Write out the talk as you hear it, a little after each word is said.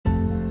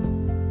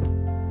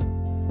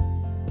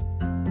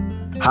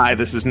Hi,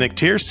 this is Nick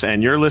Tierce,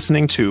 and you're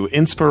listening to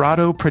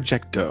Inspirato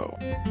Projecto.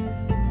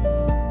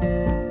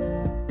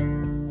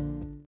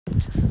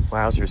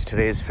 Wowzers,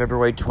 today is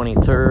February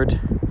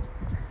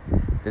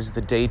 23rd. This is the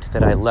date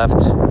that I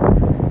left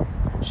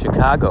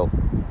Chicago,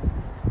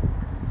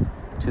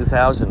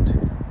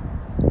 2000.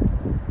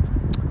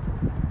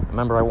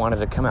 Remember, I wanted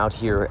to come out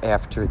here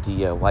after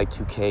the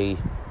Y2K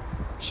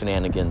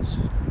shenanigans,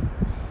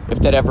 if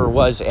that ever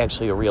was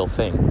actually a real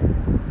thing.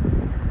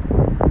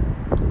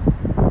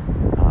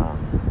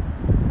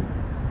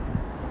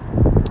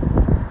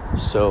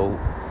 So,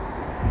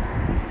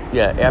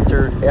 yeah,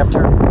 after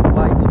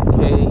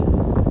Y2K,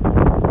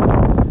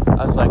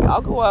 I was like, I'll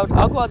go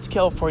out to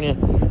California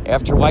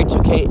after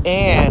Y2K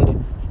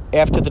and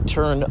after the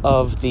turn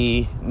of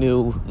the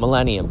new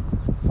millennium.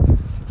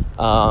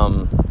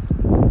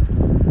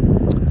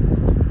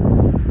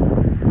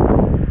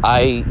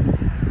 I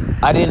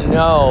didn't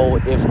know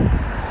if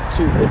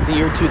the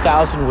year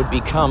 2000 would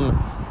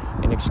become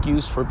an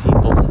excuse for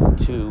people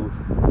to,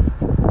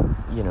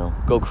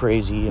 go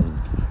crazy and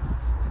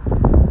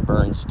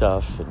burn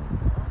stuff and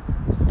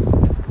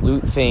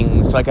loot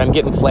things. Like, I'm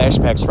getting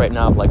flashbacks right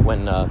now of like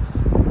when the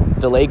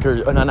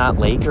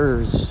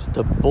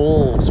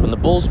Bulls, when the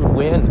Bulls would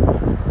win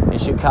in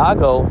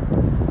Chicago.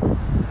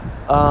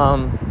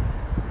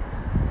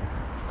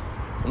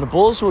 When the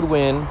Bulls would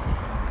win,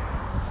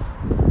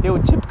 they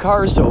would tip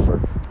cars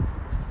over,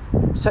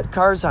 set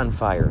cars on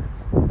fire.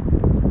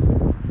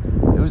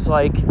 It was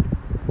like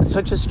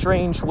such a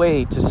strange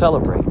way to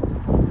celebrate.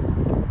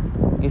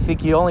 You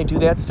think you only do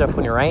that stuff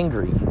when you're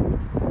angry.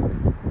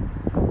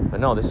 But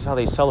no, this is how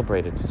they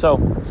celebrated. So,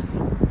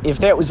 if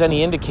that was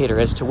any indicator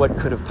as to what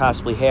could have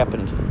possibly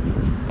happened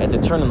at the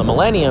turn of the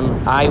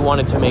millennium, I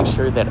wanted to make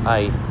sure that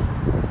I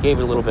gave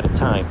it a little bit of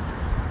time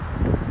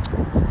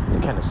to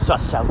kind of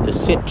suss out the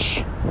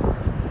sitch.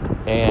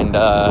 And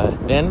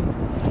then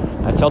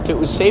I felt it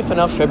was safe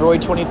enough, February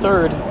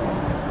 23rd.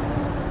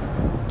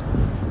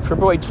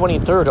 February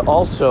 23rd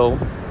also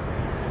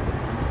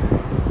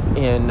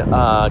in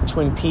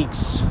Twin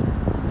Peaks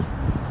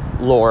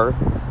lore.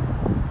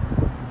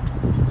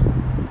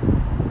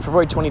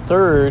 February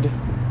 23rd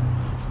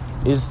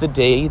is the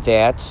day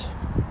that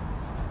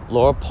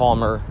Laura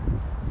Palmer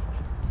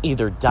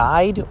either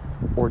died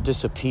or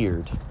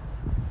disappeared.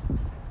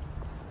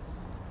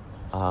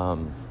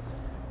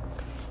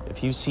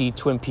 If you see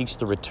Twin Peaks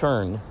The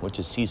Return, which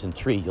is season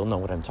 3, you'll know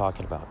what I'm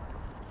talking about.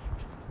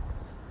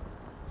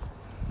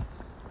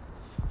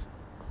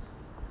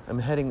 I'm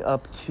heading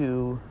up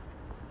to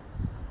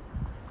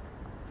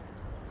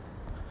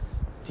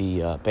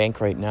the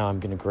bank right now. I'm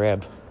going to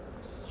grab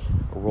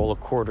a roll of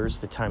quarters.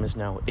 The time is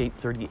now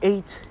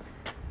 8:38.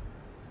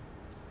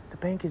 The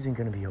bank isn't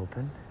going to be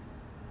open.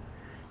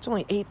 It's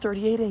only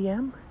 8:38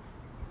 a.m.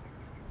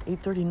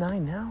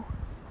 8:39 now.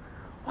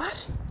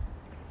 What?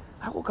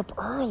 I woke up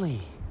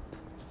early.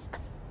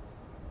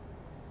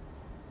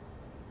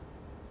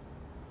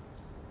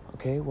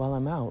 Okay, while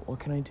I'm out, what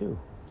can I do?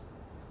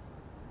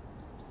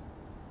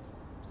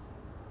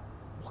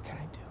 What can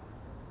I do?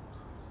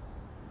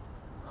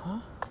 Huh?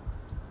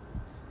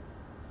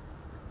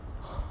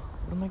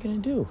 What am I gonna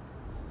do?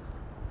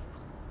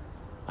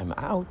 I'm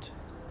out.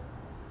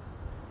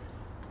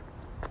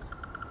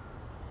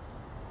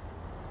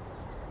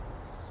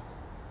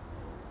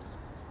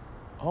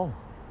 Oh,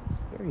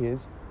 there he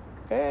is.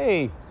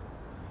 Hey!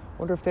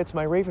 Wonder if that's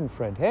my raven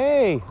friend.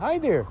 Hey! Hi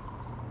there!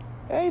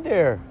 Hey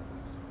there!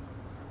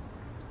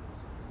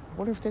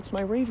 Wonder if that's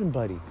my raven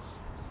buddy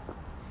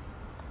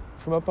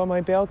from up on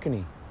my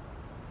balcony.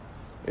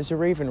 There's a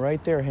raven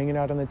right there hanging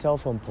out on the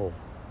telephone pole.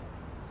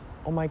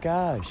 Oh my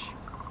gosh.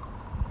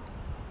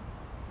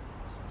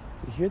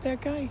 You hear that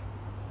guy?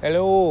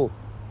 Hello.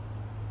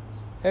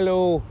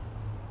 Hello.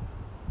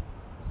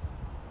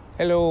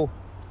 Hello.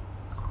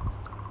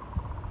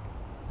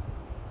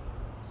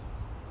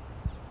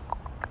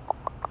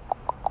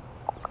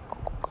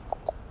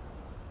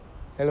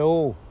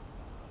 Hello.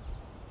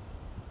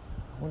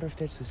 I wonder if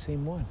that's the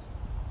same one.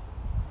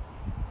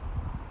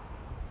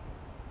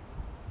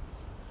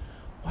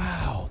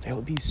 Wow, that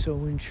would be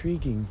so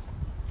intriguing.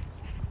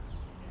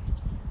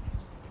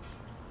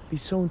 It'd be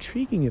so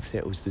intriguing if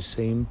that was the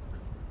same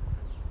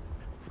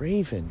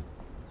raven.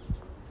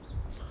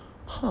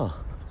 Huh.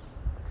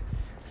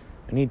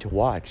 I need to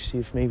watch, see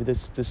if maybe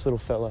this little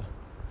fella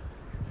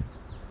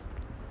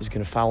is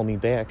going to follow me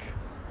back.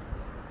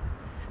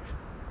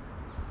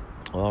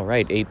 All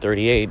right,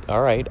 8:38.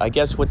 All right, I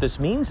guess what this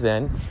means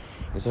then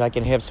is that I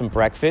can have some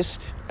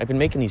breakfast. I've been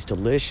making these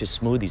delicious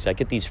smoothies. I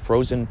get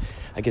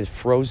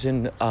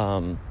frozen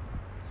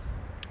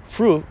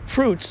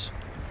fruits.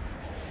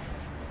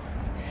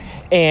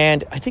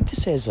 And I think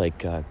this has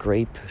like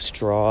grape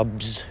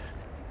straws,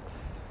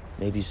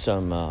 maybe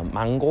some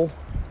mango.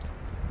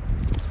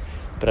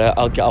 But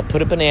I'll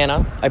put a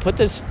banana. I put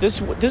this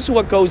is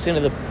what goes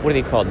into the, what are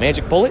they called?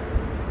 Magic Bullet?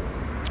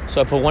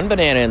 So I put one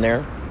banana in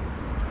there.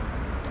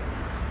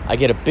 I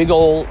get a big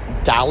old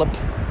dollop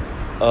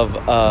of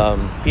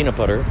peanut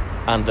butter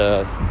on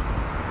the,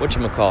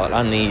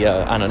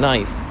 on a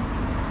knife.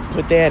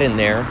 Put that in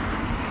there.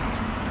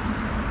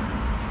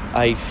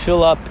 I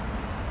fill up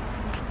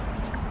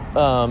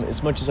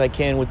as much as I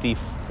can with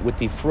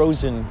the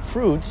frozen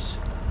fruits.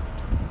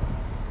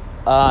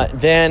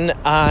 Then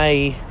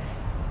I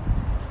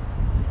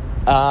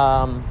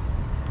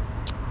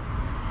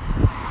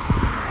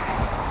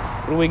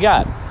what do we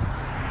got?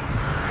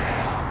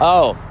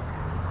 Oh,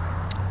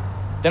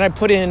 then I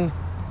put in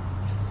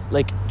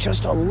like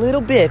just a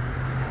little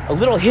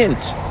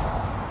hint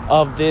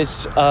of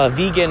this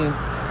vegan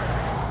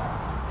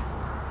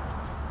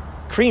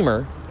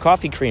creamer,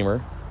 coffee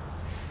creamer,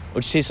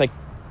 which tastes like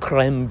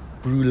crème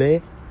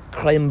brûlée,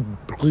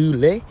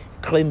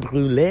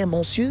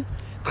 monsieur,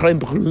 crème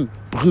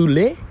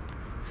brûlée.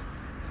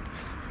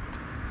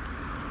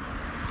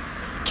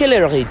 Quelle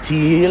heure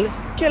est-il?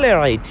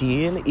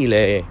 Il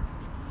est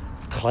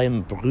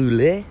crème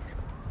brûlée.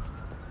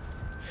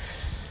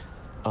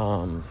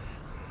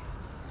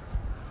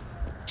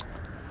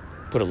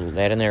 Put a little of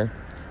that in there.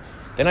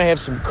 Then I have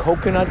some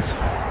coconut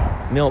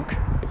milk,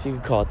 if you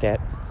could call it that.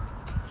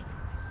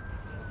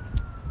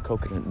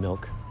 Coconut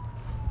milk.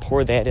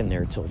 Pour that in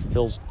there until it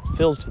fills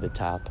to the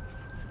top.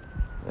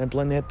 And I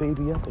blend that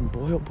baby up, and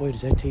boy, oh boy,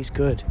 does that taste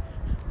good.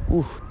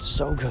 Ooh,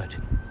 so good.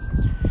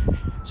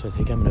 So I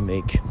think I'm gonna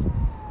make,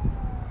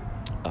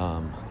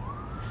 I'm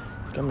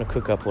gonna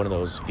cook up one of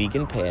those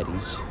vegan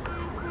patties,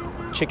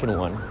 chicken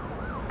one.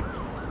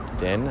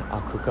 Then I'll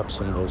cook up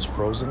some of those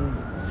frozen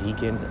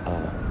vegan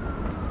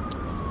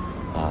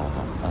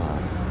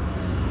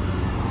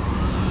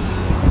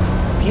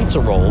pizza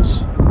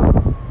rolls.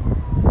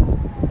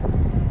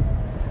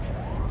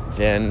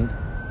 Then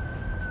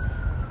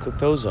cook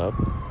those up.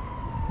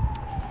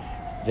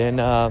 Then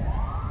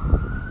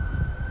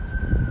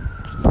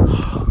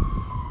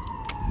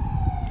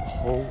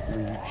holy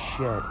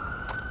shit.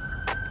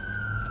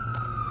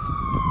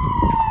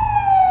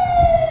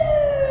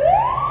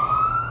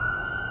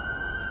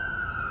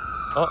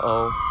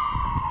 Uh-oh.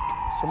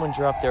 Someone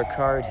dropped their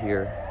card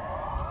here.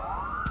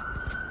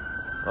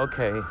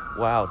 Okay,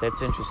 wow,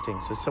 that's interesting.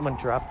 So someone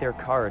dropped their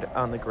card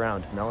on the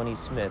ground. Melanie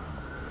Smith.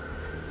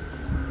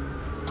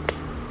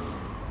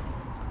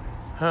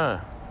 Huh.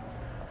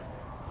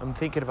 I'm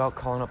thinking about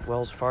calling up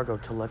Wells Fargo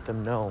to let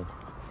them know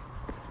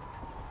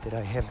that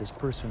I have this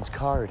person's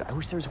card. I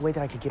wish there was a way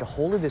that I could get a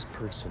hold of this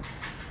person.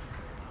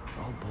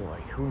 Oh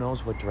boy, who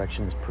knows what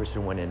direction this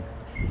person went in.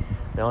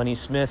 Melanie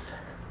Smith,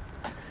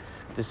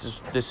 this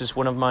is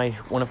one of my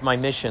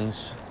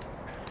missions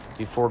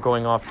before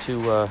going off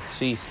to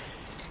see.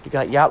 We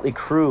got Yachtly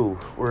Crew.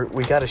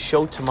 We got a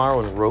show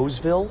tomorrow in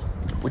Roseville,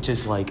 which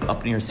is like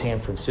up near San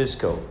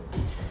Francisco.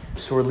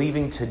 So we're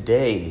leaving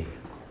today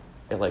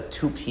at like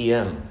 2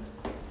 p.m.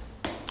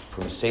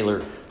 from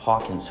Sailor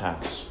Hawkins'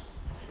 house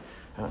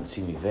out in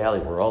Simi Valley.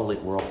 We're all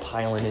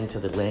piling into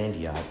the land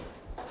yacht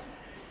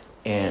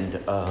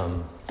and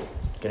gonna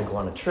go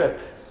on a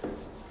trip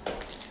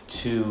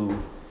to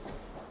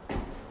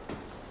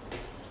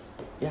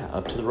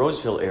up to the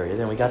Roseville area.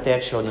 Then we got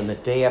that show, and then the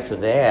day after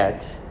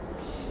that,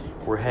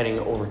 we're heading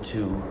over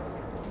to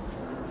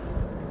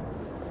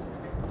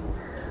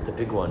the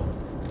big one,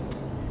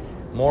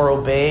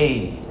 Morro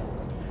Bay.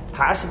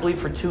 Possibly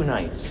for 2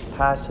 nights.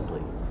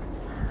 Possibly.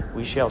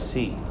 We shall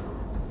see.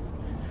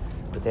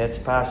 But that's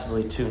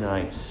possibly 2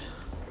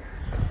 nights.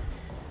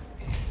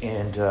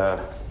 And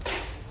got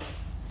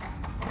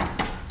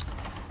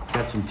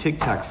some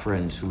TikTok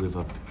friends who live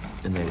up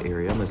in that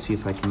area. I'm going to see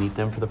if I can meet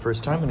them for the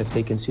first time and if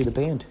they can see the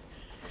band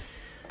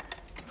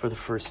for the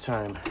first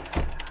time.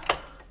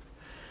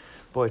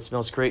 Boy, it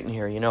smells great in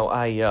here. You know,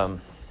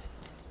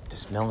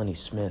 this Melanie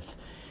Smith,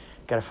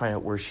 got to find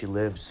out where she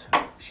lives.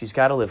 She's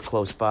got to live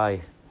close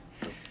by.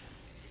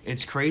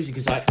 It's crazy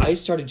because I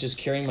started just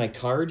carrying my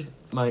card,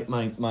 my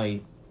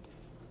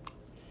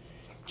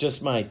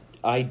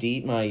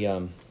ID,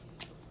 my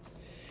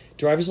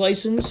driver's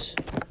license,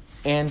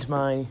 and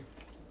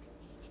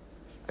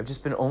I've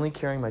just been only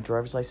carrying my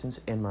driver's license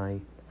and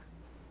my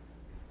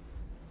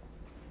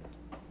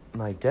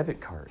debit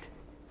card.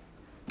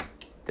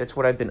 That's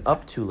what I've been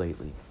up to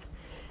lately.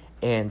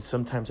 And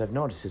sometimes I've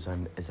noticed as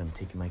I'm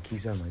taking my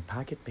keys out of my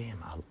pocket,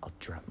 bam, I'll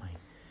drop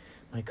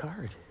my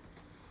card.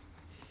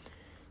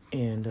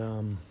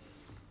 And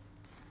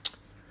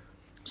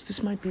so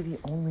this might be the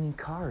only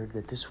card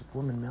that this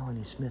woman,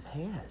 Melanie Smith,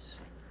 has.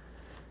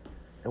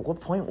 At what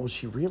point will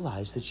she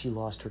realize that she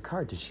lost her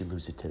card? Did she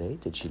lose it today?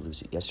 Did she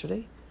lose it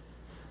yesterday?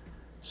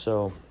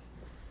 So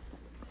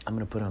I'm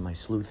going to put on my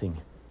sleuthing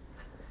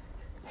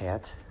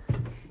hat,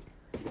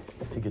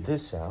 figure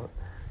this out,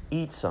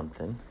 eat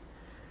something,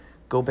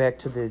 go back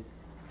to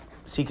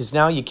see, because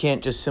now you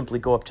can't just simply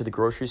go up to the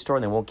grocery store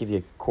and they won't give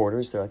you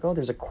quarters. They're like, oh,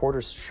 there's a quarter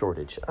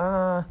shortage.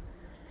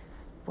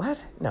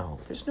 What? No,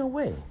 there's no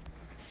way.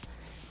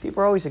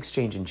 People are always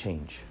exchanging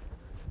change.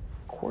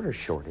 Quarter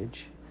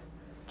shortage,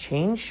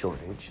 change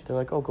shortage. They're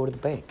like, oh, go to the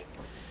bank.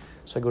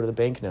 So I go to the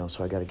bank now,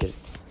 so I got to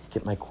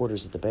get my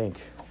quarters at the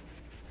bank.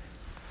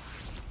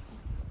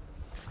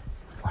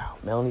 Wow,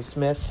 Melanie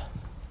Smith,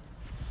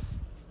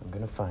 I'm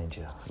going to find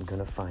you.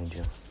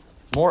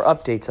 More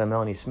updates on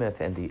Melanie Smith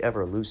and the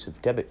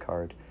ever-elusive debit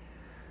card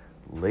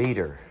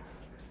later.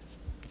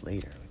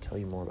 later. I'll tell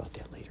you more about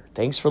that later.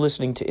 Thanks for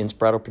listening to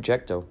Inspirato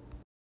Projecto.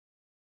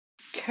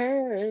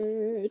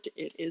 Kurt,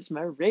 it is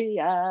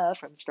Maria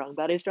from Strong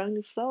Body,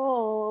 Strong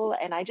Soul.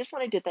 And I just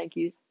wanted to thank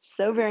you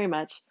so very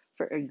much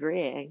for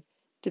agreeing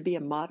to be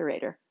a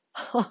moderator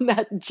on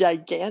that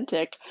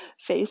gigantic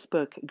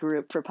Facebook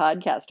group for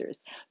podcasters,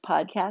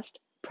 Podcast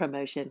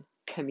Promotion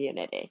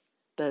Community.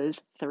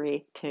 Those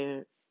three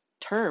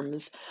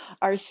terms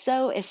are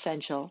so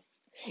essential.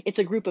 It's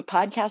a group of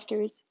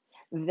podcasters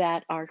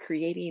that are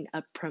creating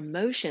a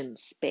promotion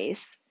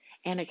space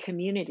and a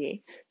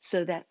community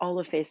so that all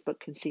of Facebook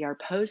can see our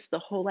posts. The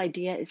whole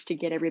idea is to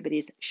get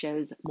everybody's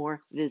shows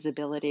more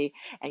visibility.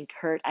 And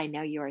Kurt, I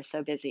know you are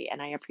so busy, and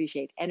I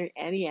appreciate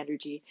any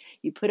energy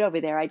you put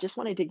over there. I just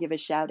wanted to give a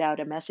shout out,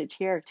 a message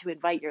here to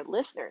invite your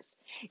listeners.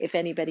 If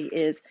anybody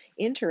is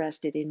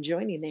interested in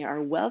joining, they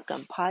are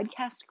welcome.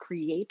 Podcast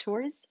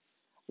creators,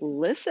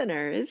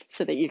 listeners,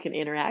 so that you can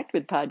interact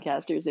with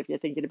podcasters if you're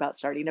thinking about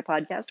starting a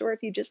podcast or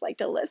if you just like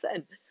to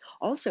listen.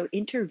 Also,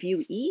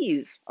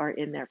 interviewees are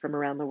in there from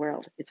around the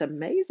world. It's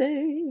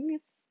amazing.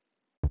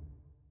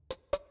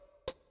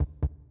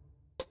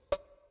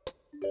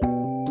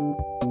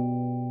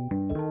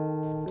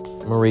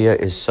 Maria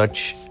is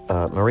such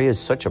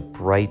a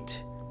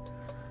bright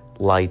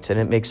light, and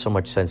it makes so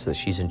much sense that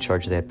she's in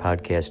charge of that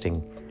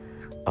podcasting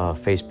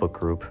Facebook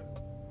group.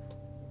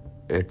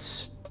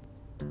 It's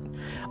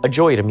a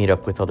joy to meet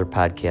up with other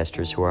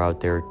podcasters who are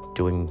out there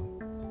doing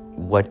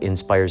what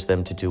inspires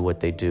them to do what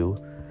they do.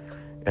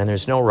 And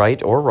there's no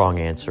right or wrong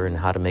answer in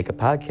how to make a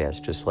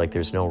podcast, just like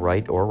there's no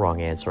right or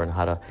wrong answer on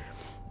how to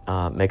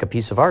make a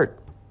piece of art.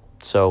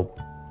 So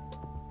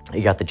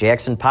you got the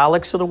Jackson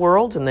Pollocks of the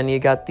world, and then you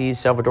got the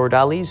Salvador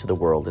Dalis of the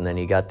world, and then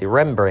you got the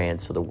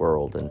Rembrandts of the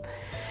world, and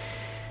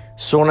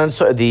so on and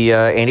so, the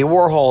Andy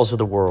Warhols of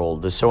the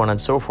world, the so on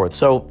and so forth.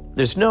 So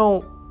there's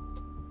no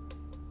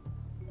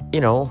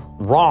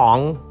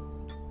wrong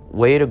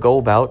way to go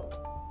about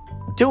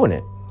doing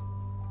it.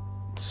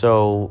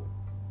 So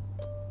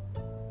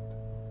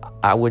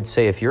I would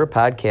say if you're a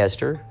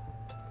podcaster,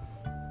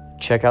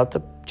 check out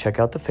the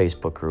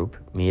Facebook group,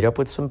 meet up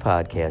with some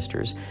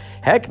podcasters.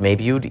 Heck,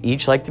 maybe you'd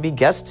each like to be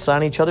guests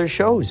on each other's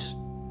shows.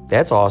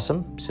 That's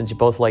awesome, since you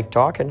both like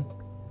talking.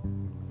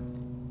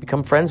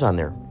 Become friends on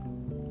there.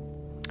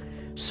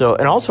 So,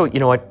 and also,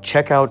 you know what,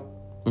 check out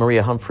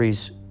Maria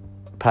Humphrey's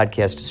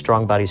podcast,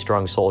 Strong Body,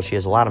 Strong Soul. She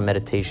has a lot of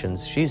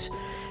meditations. She's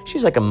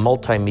like a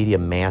multimedia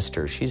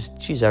master.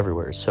 She's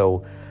everywhere.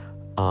 So,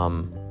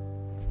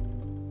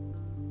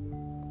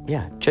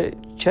 yeah,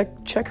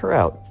 check her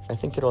out. I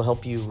think it'll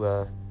help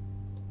you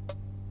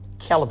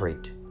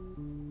calibrate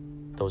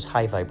those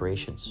high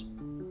vibrations.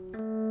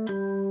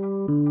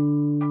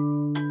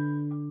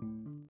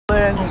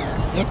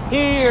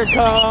 Here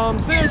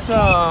comes the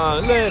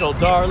sun, little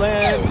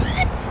darling.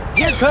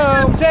 Here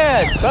comes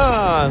that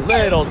sun,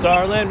 little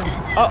darling.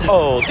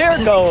 Uh-oh, there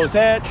goes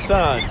that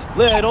sun,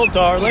 little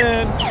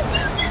darling.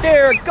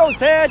 There goes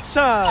that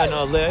sun,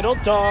 a little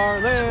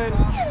darling.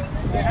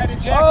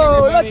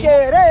 Oh, look at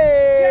it.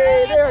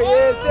 Hey, there he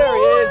is. I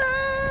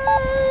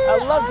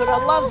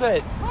loves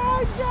it.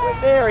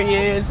 There he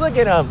is. Look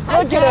at him.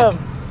 Look at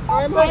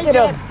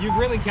him. You've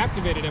really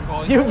captivated him,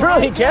 Paul. You've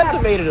really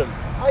captivated him.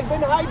 I've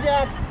been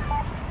hijacked.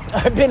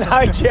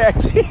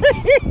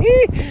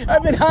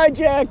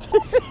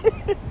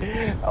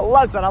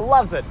 I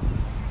loves it.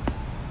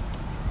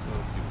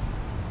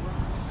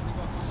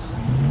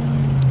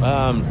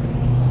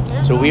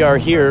 So we are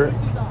here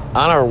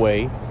on our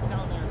way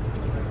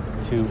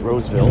to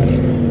Roseville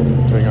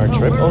during our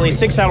trip. Only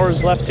 6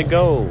 hours left to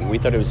go. We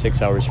thought it was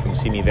 6 hours from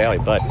Simi Valley,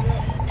 but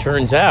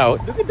turns out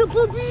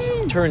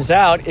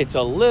it's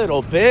a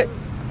little bit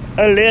longer. It's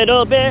a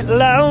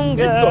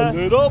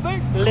little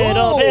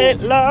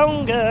bit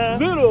longer.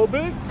 Little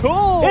bit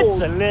cold.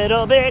 It's a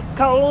little bit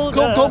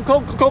colder.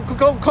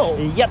 Cold.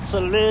 Yeah, it's a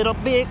little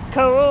bit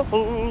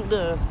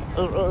colder.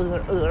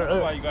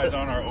 That's why you guys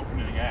aren't our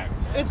opening act.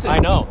 I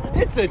know.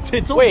 It's a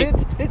tittle Wait.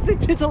 bit. It's a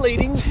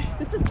titillating.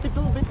 It's a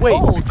tittle bit Wait,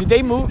 cold. did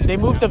they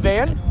move the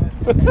van?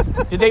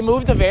 Did they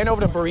move the van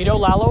over to Burrito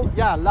Lalo?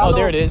 Yeah, Lalo. Oh,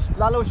 there it is.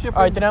 Lalo Schifrin.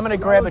 All right, then I'm gonna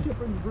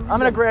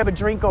grab a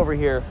drink over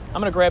here.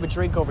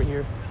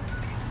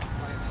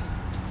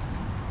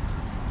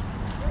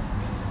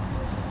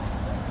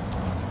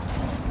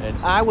 And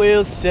I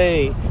will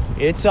say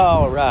it's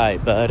all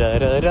right.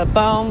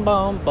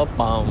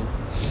 Ba-da-da-da-bum-bum-bum-bum.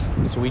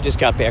 So we just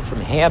got back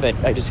from Habit.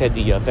 I just had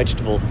the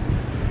vegetable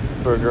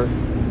burger.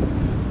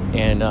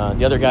 And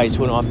the other guys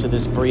went off to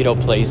this burrito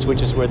place,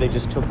 which is where they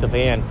just took the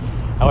van.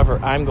 However,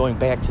 I'm going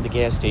back to the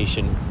gas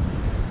station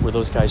where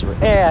those guys were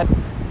at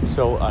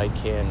so I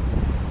can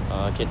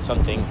get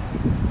something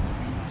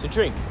to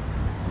drink.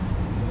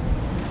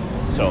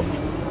 So,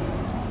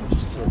 let's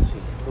see.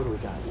 What do we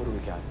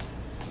got?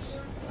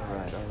 All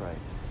right.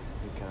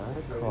 We got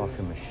a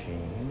coffee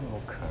machine.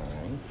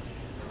 Okay.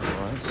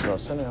 All right,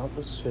 sussing out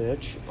the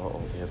sitch.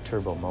 Uh-oh, they have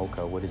turbo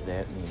mocha. What does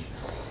that mean?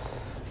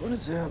 What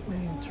does that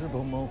mean,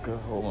 turbo mocha?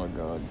 Oh, my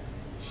God.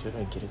 Should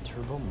I get a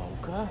turbo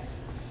mocha?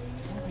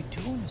 What do I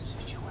do in this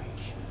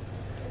situation?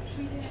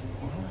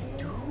 What do I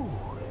do?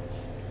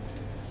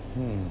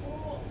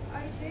 Well,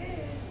 I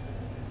did.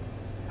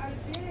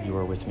 You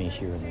are with me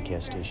here in the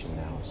gas station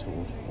now, so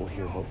we'll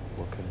hear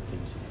what kind of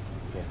things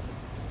happen.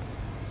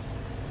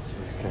 So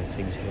what kind of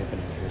things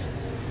happening here.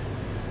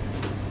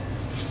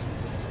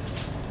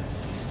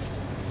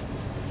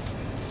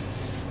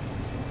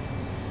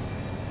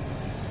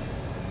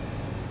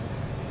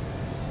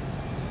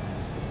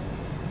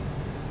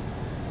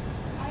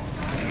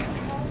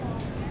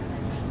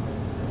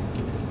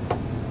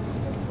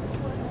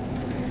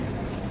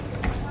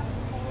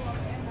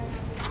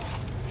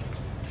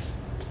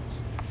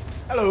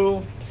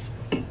 Hello.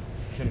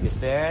 Gonna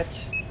get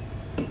that.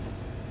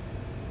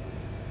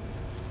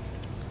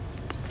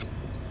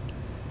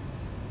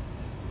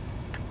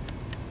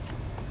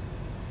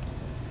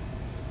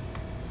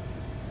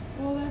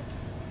 Well,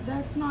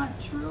 that's not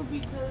true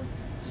because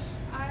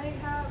I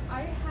have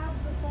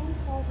the phone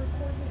call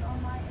recorded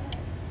on my end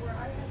where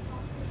I had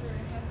talked to her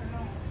and let her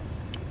know.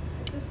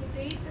 It's just the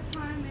date, the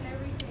time, and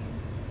everything.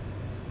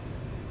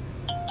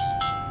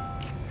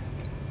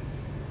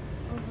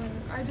 Okay.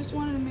 I just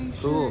wanted to make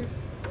sure. Cool.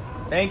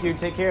 Thank you.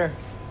 Take care.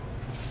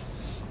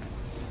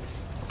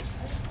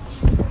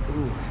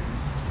 Ooh,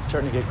 it's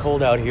starting to get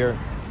cold out here.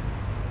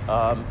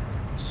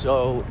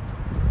 So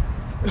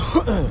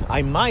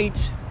I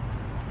might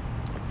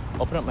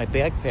open up my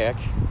backpack,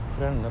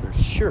 put on another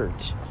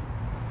shirt.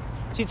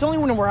 See, it's only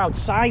when we're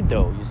outside,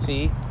 though. You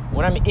see,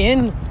 when I'm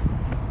in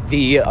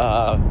the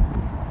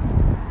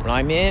when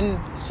I'm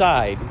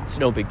inside, it's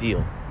no big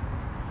deal.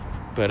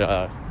 But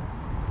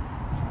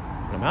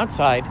when I'm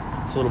outside,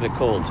 it's a little bit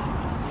cold.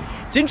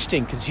 It's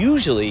interesting because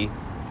usually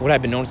what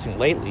I've been noticing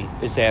lately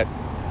is that,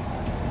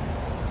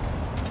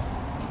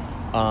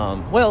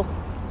 well,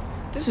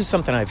 this is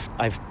something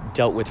I've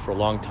dealt with for a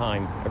long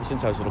time, ever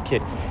since I was a little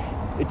kid.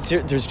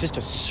 There's just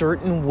a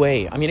certain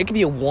way. I mean, it could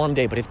be a warm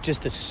day, but if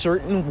just a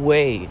certain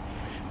way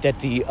that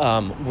the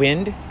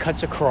wind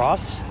cuts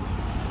across,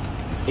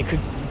 it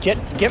could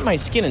get my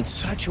skin in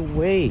such a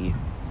way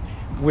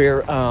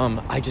where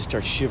I just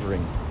start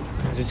shivering.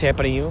 Does this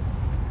happen to you?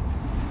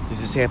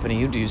 Does this happen to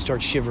you? Do you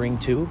start shivering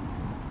too?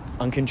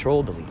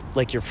 Uncontrollably.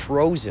 Like you're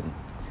frozen.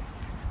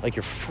 Like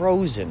you're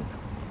frozen.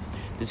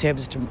 This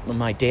happens to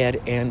my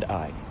dad and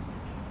I.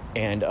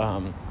 And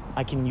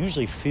I can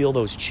usually feel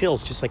those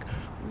chills just like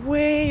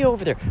way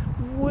over there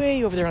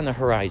on the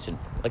horizon.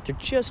 Like they're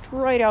just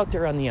right out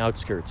there on the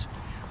outskirts.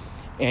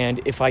 And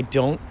if I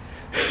don't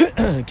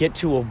get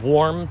to a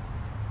warm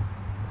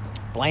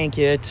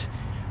blanket,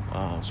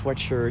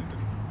 sweatshirt,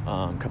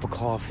 cup of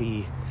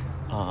coffee,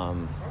 a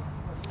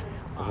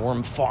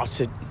warm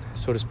faucet,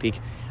 so to speak,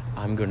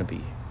 I'm going to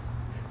be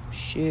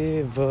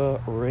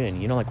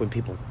shivering. You know, like when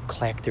people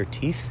clack their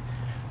teeth?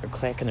 They're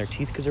clacking their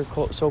teeth because they're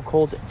so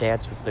cold.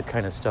 That's the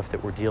kind of stuff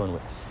that we're dealing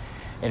with.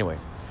 Anyway,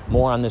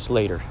 more on this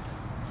later.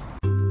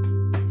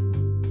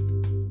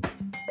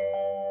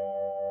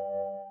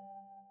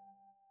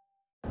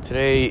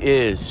 Today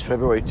is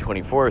February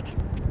 24th.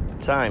 The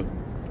time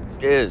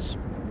is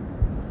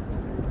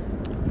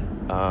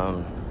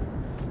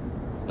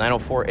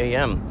 9:04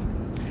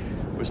 a.m.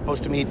 We're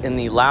supposed to meet in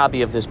the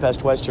lobby of this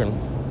Best Western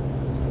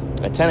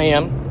at 10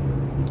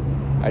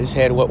 a.m. I just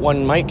had what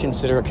one might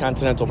consider a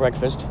continental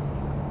breakfast.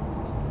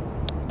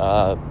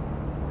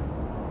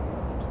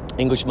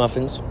 English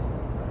muffins,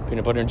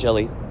 peanut butter and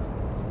jelly.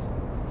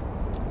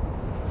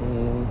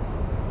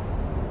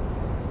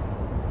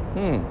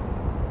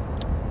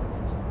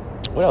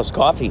 What else?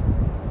 Coffee.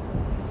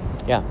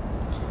 Yeah.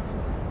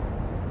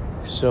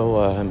 So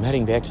I'm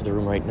heading back to the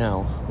room right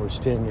now. We're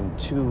staying in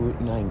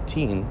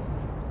 219.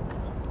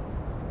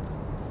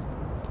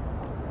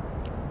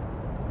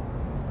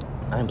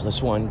 9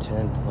 plus 1,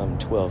 10, 11,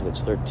 12.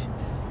 That's 13.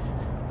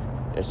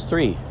 That's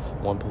 3.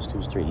 1 plus 2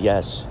 is 3.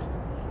 Yes.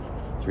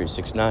 3 is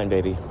 6, 9,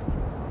 baby.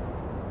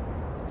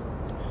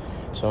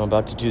 So I'm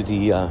about to do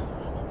the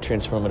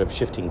transformative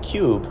shifting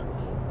cube.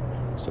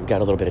 So I've got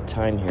a little bit of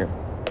time here.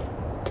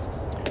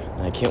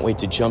 And I can't wait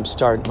to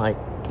jumpstart my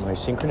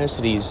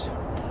synchronicities.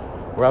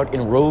 We're out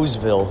in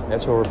Roseville.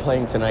 That's where we're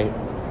playing tonight.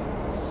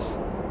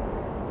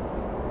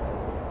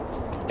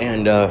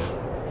 And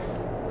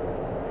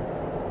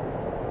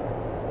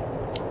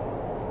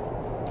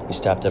we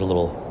stopped at a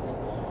little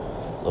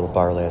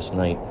bar last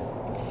night.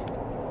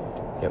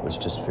 It was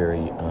just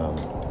very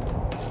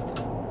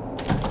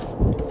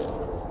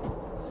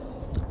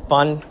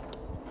fun.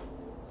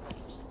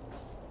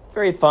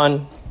 Very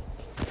fun.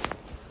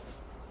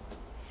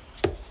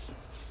 There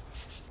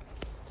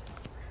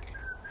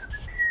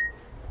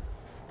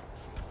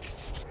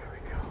we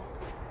go.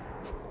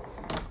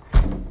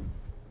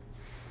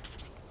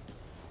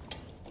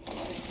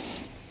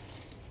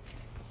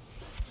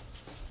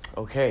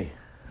 Okay,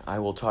 I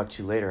will talk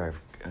to you later.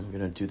 I'm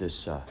going to do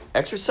this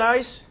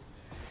exercise,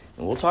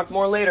 and we'll talk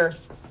more later.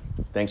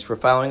 Thanks for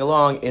following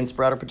along.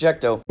 Inspirato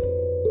Projecto.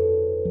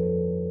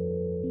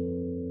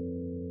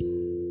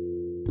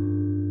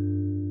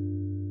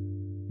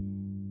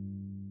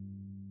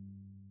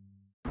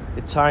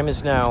 The time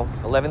is now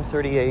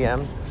 11:30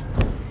 a.m.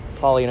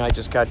 Polly and I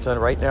just got done.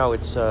 Right now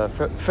it's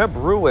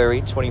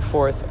February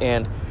 24th,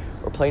 and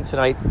we're playing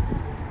tonight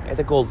at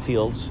the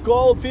Goldfields.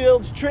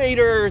 Goldfields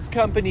Traders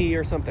Company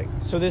or something.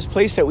 So this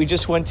place that we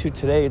just went to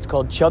today, it's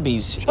called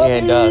Chubby's.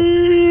 And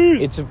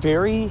it's a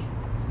very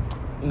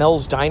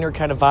Mel's Diner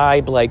kind of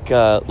vibe,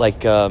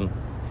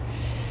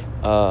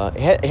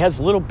 it has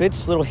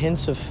little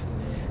hints of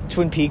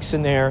Twin Peaks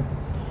in there.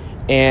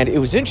 And it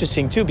was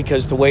interesting, too,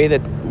 because the way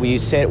that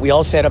we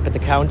all sat up at the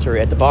counter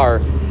at the bar,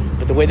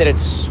 but the way that it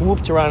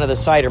swooped around to the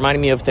side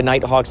reminded me of the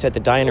Nighthawks at the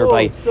Diner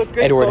by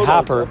Edward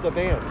Hopper. Of the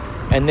band.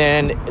 And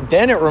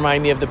then it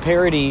reminded me of the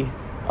parody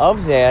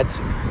of that,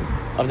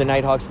 of the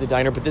Nighthawks at the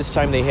Diner, but this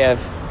time they have,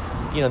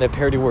 that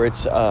parody where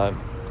it's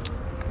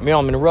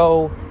Marilyn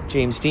Monroe,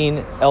 James Dean,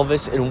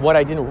 Elvis, and what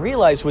I didn't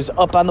realize was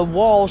up on the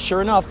wall,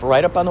 sure enough,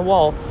 right up on the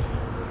wall,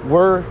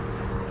 were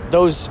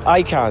those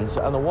icons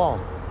on the wall.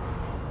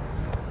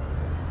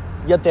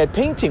 Yet that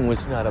painting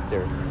was not up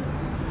there.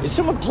 Is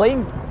someone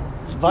playing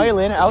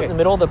violin out in the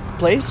middle of the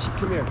place?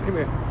 Come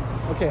here.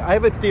 Okay, I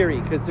have a theory,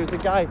 because there's a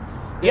guy...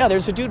 Yeah,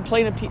 there's a dude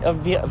playing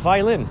a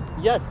violin.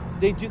 Yes,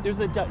 there's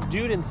a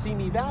dude in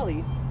Simi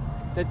Valley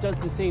that does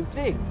the same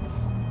thing.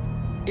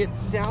 It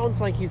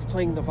sounds like he's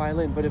playing the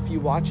violin, but if you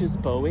watch his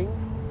bowing,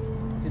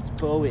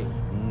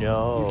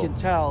 No. you can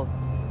tell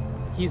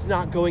he's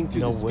not going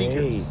through the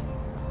speakers. Way.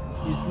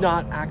 He's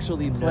not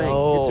actually playing.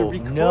 No. It's a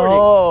recording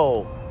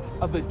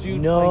of a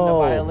dude playing the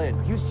violin.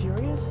 Are you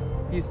serious?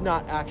 He's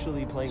not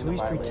actually playing the violin.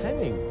 So he's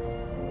pretending.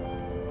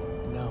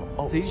 No.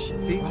 Oh, See? shit,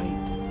 See? you're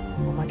right.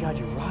 Oh my God,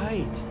 you're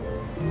right.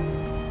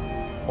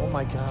 Oh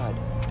my God,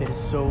 that is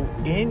so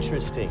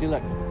interesting. See,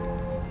 look.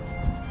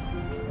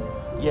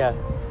 Yeah.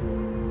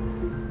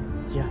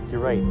 Yeah,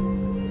 you're right.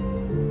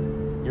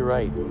 You're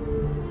right.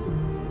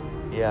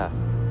 Yeah,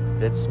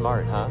 that's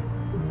smart, huh?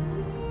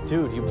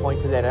 Dude, you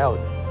pointed that out.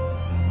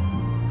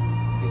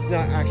 He's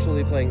not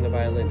actually playing the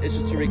violin. It's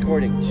just a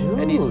recording. Dude.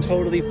 And he's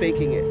totally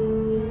faking it.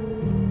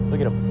 Look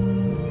at him.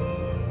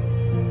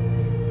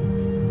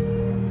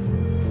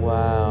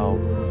 Wow.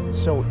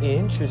 So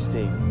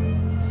interesting.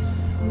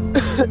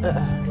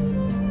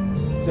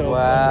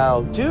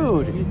 Wow.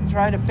 Dude. He's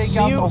trying to fake See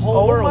out you? the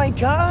whole world. Oh my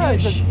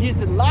gosh. He's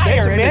a liar.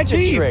 That's a and magic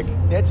thief. trick.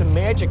 That's a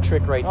magic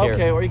trick right there.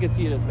 Okay, or you can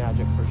see it as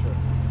magic for sure.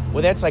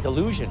 Well, that's like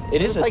illusion.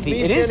 It is It's like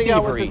me it is standing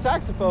out with thievery. the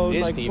saxophone, It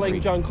is like thievery.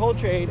 playing John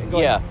Coltrane and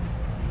going, Yeah.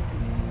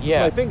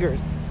 Yeah. my fingers.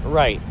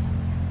 Right.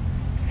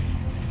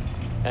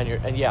 And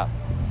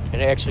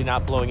and actually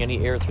not blowing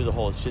any air through the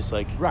hole. It's just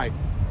like, Right.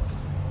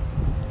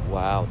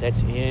 wow,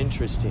 that's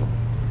interesting.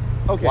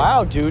 Okay.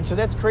 Wow, dude. So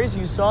that's crazy.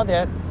 You saw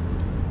that.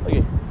 Look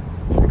at,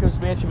 here comes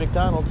Matthew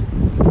McDonald.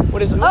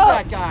 What is it? I know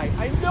that guy.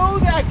 I know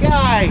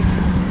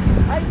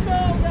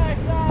that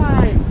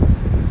guy.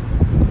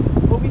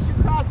 Well, we should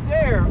cross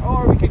there,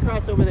 or we can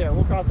cross over there.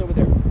 We'll cross over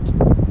there.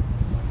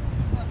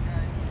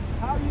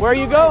 Where are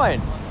you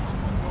going?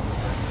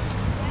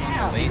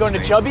 You going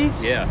to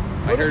Chubby's? Yeah.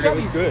 I heard it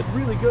was good. It's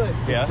really good.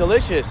 Yeah. It's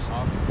delicious.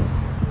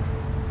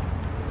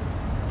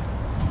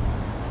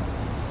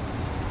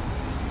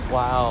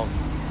 Wow.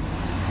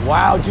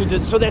 Wow, dude.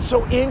 So that's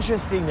so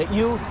interesting that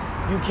you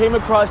came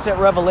across that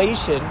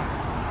revelation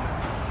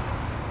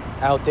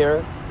out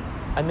there,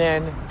 and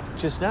then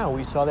just now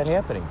we saw that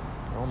happening.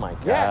 Oh my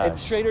gosh. Yeah, and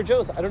Trader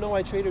Joe's. I don't know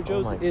why Trader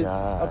Joe's my is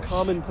a gosh.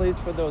 common place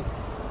for those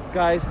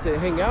guys to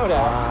hang out at.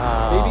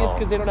 Wow. Maybe it's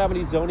because they don't have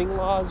any zoning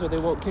laws, or they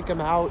won't kick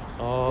them out,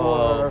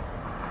 Oh.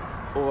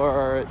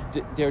 or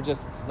they're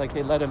just like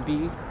they let them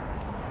be.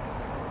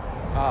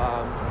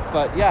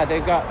 But yeah,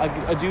 they've got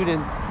a dude in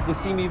the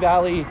Simi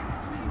Valley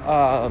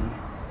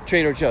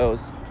Trader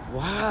Joe's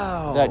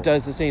Wow. that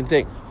does the same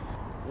thing.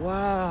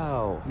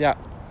 Wow. Yeah.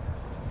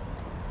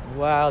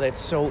 Wow, that's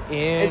so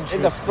interesting.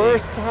 And the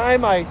first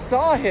time I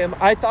saw him,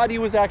 I thought he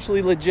was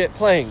actually legit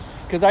playing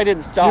because I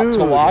didn't stop to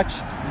Dude. watch.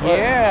 But,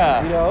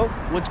 Yeah. you know.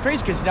 Well, it's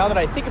crazy because now that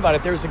I think about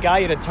it, there was a guy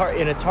in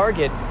a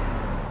Target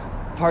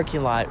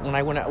parking lot when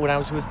I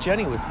was with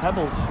Jenny with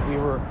Pebbles. We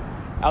were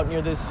out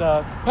near this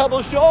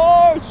Pebble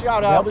Shores,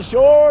 shout out. Pebble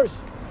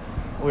Shores.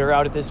 We were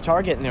out at this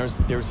Target, and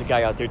there was a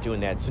guy out there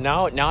doing that. So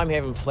now I'm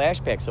having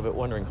flashbacks of it,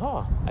 wondering,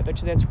 I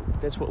bet you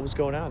that's what was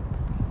going on.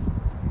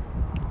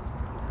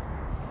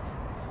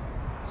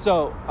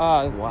 So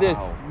this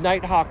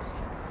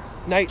Nighthawks,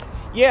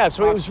 Yeah,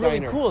 so it Hawks was really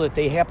Diner. cool that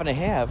they happen to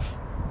have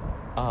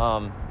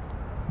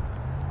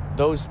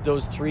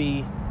those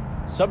three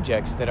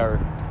subjects that are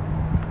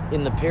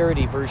in the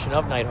parody version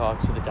of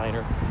Nighthawks of the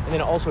Diner, and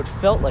then also it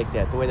felt like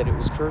that, the way that it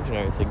was curved and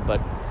everything.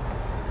 But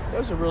that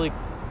was a really,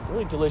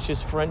 really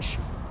delicious French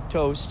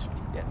toast.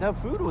 Yeah, the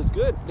food was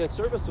good. The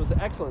service was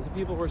excellent. The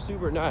people were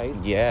super nice.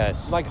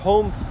 Yes. Like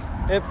home.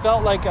 It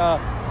felt like a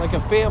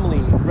family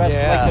restaurant.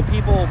 Yeah. Like the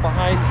people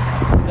behind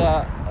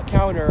the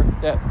counter,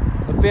 that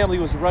the family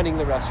was running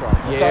the restaurant.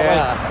 It felt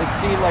Yeah. like, it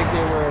seemed like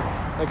they were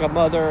like a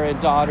mother and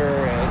daughter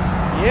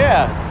and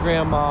Yeah.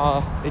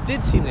 grandma It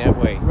did seem that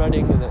way.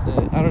 running.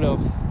 I don't know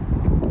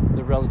if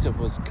the relative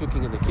was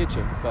cooking in the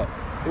kitchen, but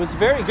it was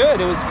very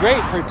good. It was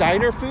great for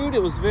diner food.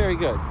 It was very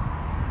good.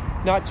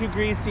 Not too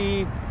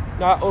greasy,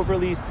 not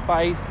overly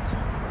spiced,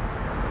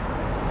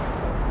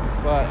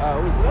 but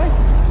it was nice.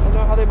 I don't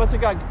know how they must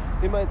have got.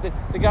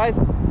 The guys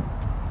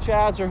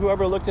Chaz or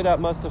whoever looked it up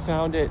must have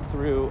found it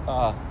through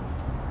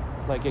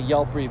like a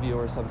Yelp review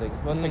or something.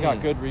 Must have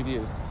got good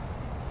reviews.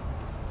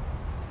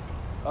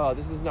 Oh,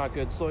 this is not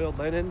good. Soiled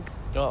linens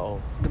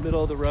Uh-oh. in the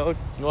middle of the road.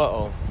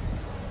 Uh-oh.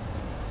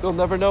 You'll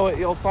never know what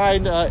you'll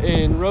find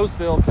in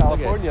Roseville,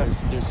 California.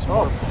 There's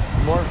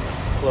more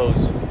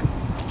clothes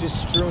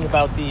just strewn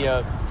about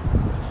the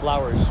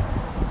flowers.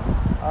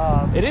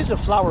 It is a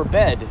flower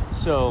bed,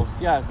 so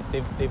Yes.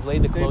 they've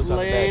laid the clothes on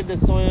the bed. They've laid the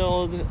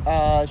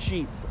soiled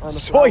sheets on the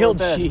Soiled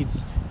flower bed.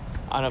 sheets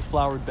on a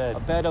flowered bed. A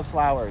bed of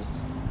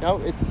flowers. No,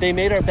 they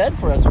made our bed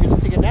for us. We can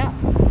just take a nap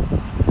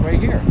right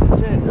here.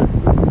 That's it.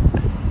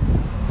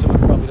 Someone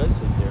probably does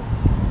sleep there.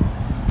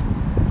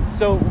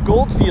 So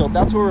Goldfield,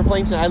 that's where we're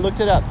playing tonight. I looked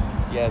it up.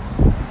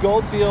 Yes.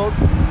 Goldfield.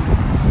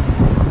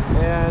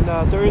 And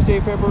Thursday,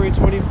 February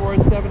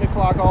 24th, 7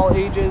 o'clock, all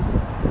ages,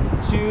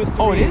 2, 3.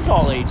 Oh, it is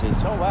all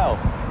ages. Oh, wow.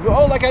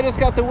 Oh, like I just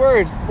got the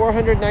word.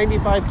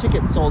 495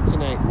 tickets sold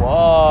tonight.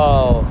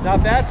 Whoa.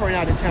 Not bad for an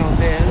out-of-town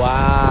band.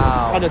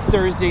 Wow. On a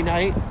Thursday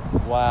night.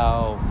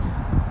 Wow.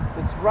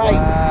 That's right.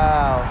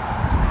 Wow.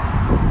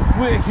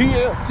 We're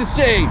here to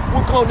say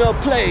we're gonna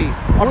play.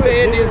 Our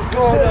band is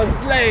gonna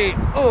slay.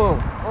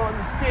 On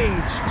the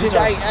stage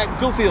tonight at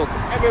Goldfield.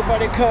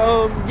 Everybody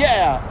come,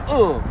 yeah.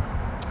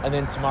 And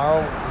then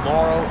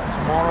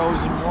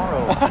tomorrow's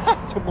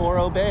tomorrow.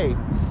 Tomorrow Bay.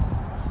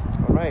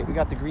 All right, we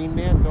got the green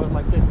man going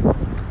like this.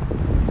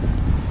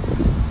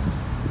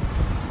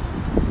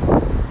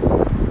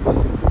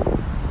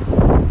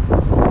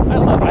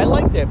 I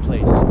like that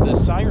place. It's a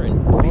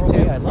siren. Me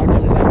too. I love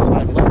that place.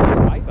 I love the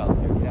vibe out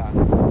there. Yeah.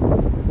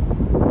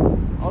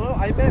 Although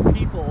I met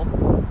people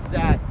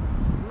that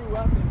grew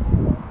up in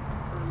Morro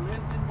or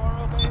lived in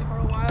Morro Bay for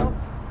a while,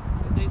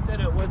 and they said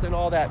it wasn't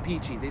all that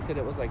peachy. They said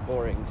it was like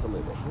boring to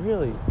live in.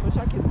 Really? Which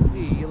I can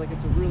see. Like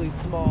it's a really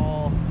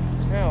small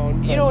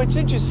town. You know, it's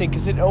interesting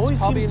because it always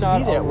probably seems to not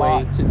be that a way.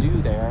 lot to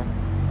do there.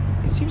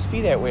 It seems to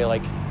be that way.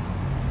 Like,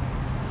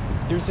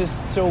 there's this.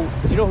 So,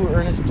 do you know who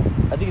Ernest?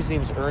 I think his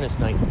name is Ernest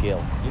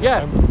Nightingale. You know,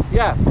 Yes.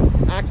 Yeah.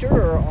 Actor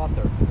or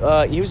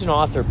author? He was an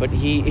author, but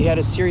he had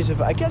a series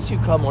of, I guess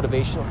you'd call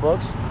motivational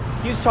books.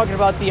 He was talking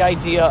about the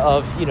idea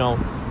of,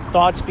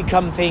 thoughts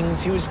become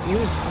things. He was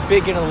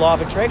big into the law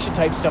of attraction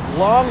type stuff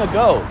long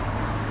ago,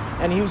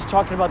 and he was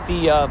talking about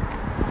the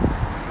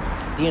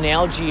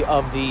analogy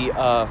of the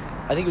I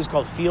think it was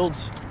called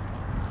Fields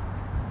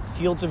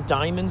of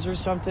Diamonds or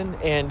something,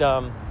 and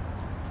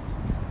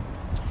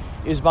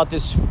it was about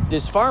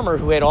this farmer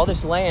who had all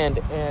this land,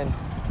 and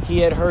he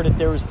had heard that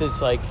there was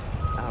this, like,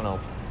 I don't know,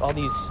 all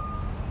these,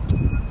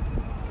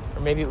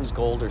 or maybe it was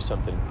gold or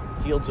something,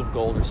 fields of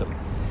gold or something.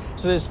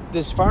 So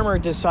this farmer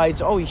decides,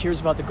 he hears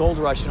about the gold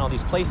rush in all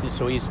these places,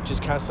 so he's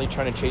just constantly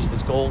trying to chase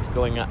this gold,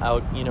 going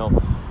out,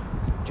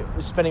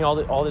 spending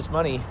all this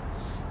money,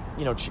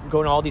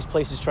 going to all these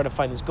places trying to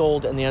find this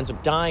gold, and he ends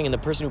up dying, and the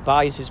person who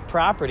buys his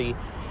property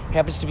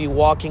happens to be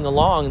walking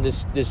along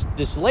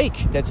this lake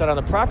that's out on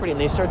the property, and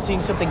they start seeing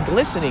something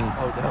glistening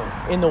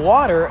in the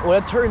water. Well,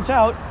 it turns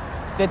out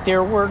that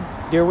there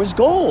was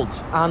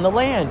gold on the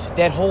land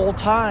that whole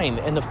time,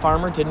 and the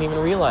farmer didn't even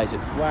realize it.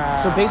 Wow.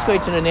 So basically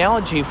it's an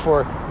analogy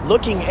for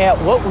looking at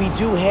what we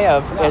do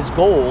have as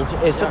gold,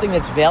 as something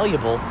that's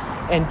valuable,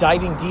 and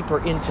diving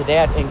deeper into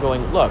that and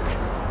going, look,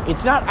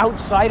 it's not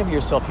outside of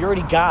yourself. You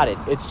already got it.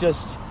 It's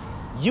just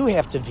you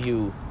have to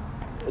view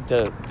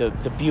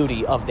the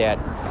beauty of that,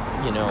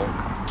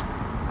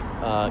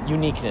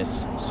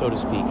 uniqueness, so to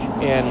speak.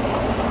 And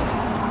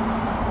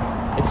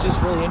it's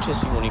just really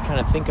interesting when you kind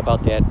of think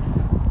about that.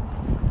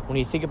 When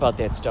you think about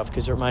that stuff,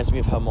 because it reminds me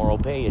of how Morro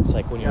Bay, it's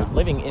like when you're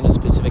living in a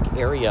specific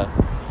area.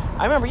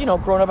 I remember,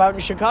 growing up out in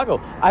Chicago,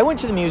 I went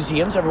to the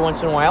museums every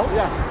once in a while,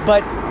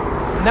 but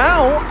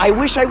now I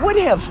wish I would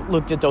have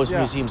looked at those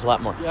museums a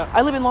lot more. Yeah.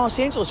 I live in Los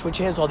Angeles, which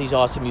has all these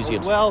awesome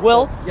museums.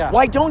 Well,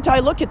 why don't I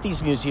look at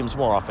these museums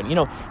more often?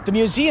 The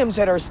museums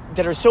that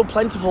are so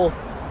plentiful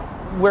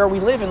where I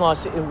live in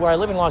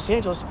Los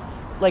Angeles,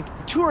 like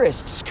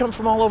tourists come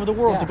from all over the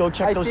world to go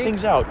check those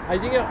things out. I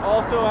think it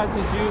also has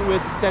to do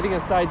with setting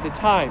aside the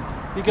time.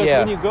 Because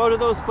when you go to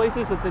those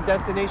places, it's a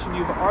destination.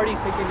 You've already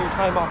taken your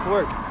time off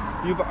work.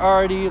 You've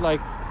already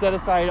set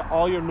aside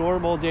all your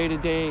normal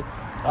day-to-day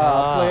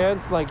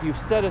plans. Like you've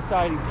set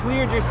aside and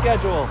cleared your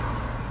schedule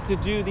to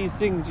do these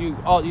things. You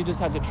just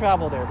have to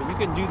travel there. But you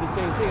can do the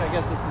same thing. I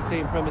guess it's the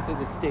same premise as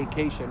a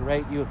staycation,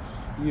 right? You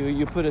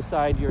put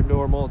aside your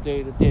normal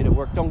day to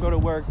work. Don't go to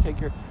work. Take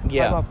your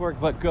time off work,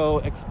 but go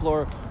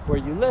explore where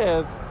you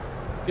live.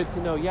 Get to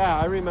know. Yeah,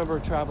 I remember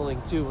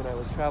traveling too when I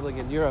was traveling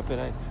in Europe,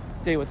 and I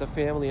stay with a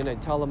family, and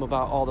I'd tell them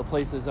about all the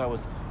places I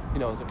was. It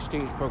was an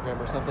exchange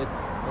program or something,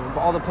 and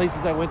all the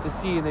places I went to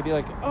see, and they'd be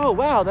like, "Oh,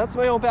 wow, that's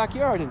my own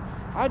backyard," and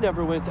I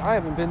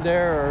haven't been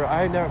there, or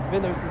I've never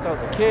been there since I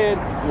was a kid.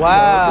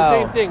 Wow, it's the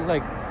same thing.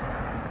 Like,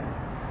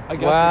 I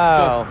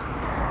guess it's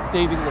just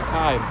saving the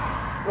time,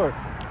 or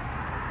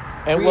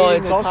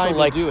it's also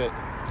like do it.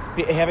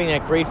 Having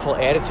that grateful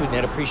attitude and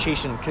that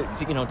appreciation.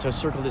 To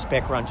circle this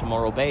back around to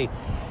Morro Bay,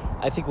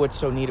 I think what's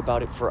so neat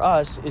about it for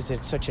us is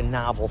it's such a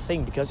novel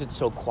thing because it's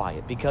so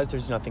quiet, because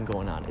there's nothing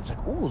going on. It's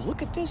like, ooh,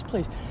 look at this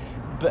place.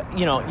 But,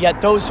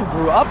 yet those who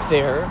grew up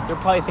there, they're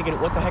probably thinking,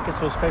 what the heck is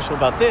so special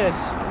about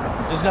this?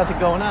 There's nothing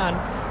going on.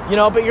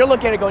 But you're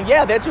looking at it going,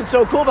 yeah, that's what's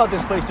so cool about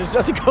this place. There's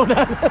nothing going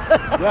on.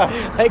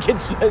 Yeah. Like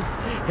it's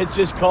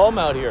just calm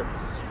out here.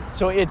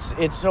 So it's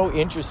so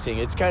interesting.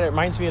 It's kind of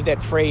reminds me of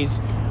that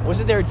phrase.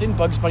 Didn't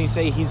Bugs Bunny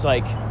say, he's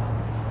like,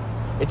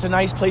 it's a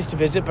nice place to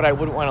visit, but I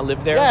wouldn't want to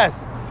live there?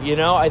 Yes.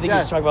 I think he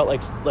was talking about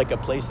like a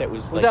place that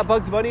was that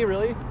Bugs Bunny,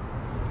 really?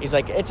 He's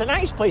like, it's a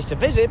nice place to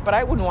visit, but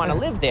I wouldn't want to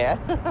live there.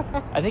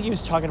 I think he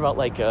was talking about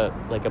like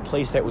a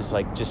place that was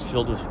like just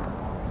filled with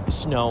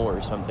snow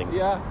or something.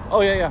 Yeah.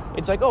 Oh, yeah.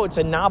 It's like, it's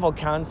a novel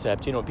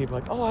concept. People are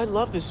like, oh, I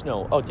love the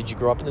snow. Oh, did you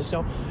grow up in the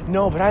snow?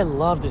 No, but I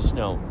love the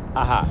snow.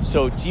 Aha.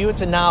 So to you,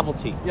 it's a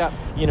novelty. Yeah.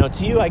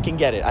 To you, I can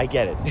get it. I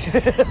get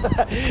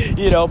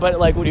it. But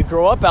like when you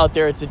grow up out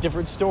there, it's a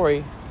different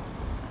story.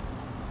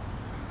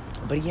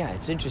 But yeah,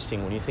 it's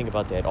interesting when you think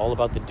about that, all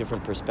about the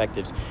different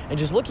perspectives and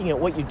just looking at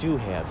what you do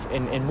have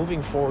and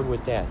moving forward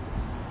with that.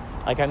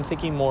 Like I'm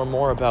thinking more and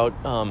more about,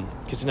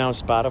 because now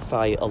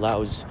Spotify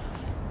allows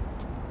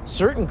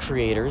certain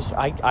creators,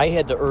 I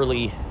had the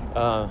early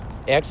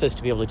access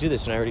to be able to do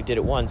this, and I already did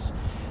it once.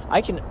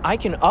 I can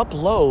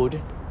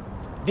upload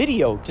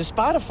video to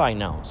Spotify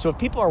now. So if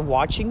people are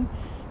watching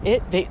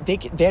it,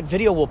 that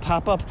video will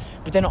pop up,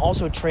 but then it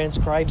also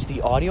transcribes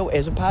the audio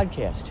as a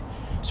podcast.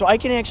 So I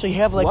can actually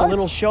have like a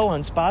little show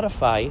on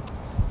Spotify,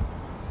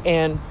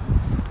 and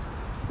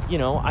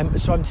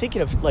I'm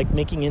thinking of like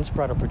making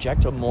Inspirato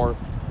Projecto more.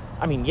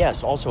 I mean,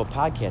 yes, also a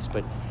podcast,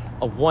 but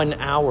a 1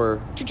 hour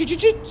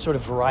sort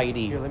of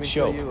variety Here, let me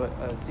show. show you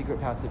a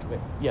secret passageway.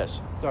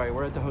 Yes. Sorry,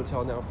 we're at the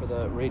hotel now for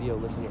the radio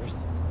listeners.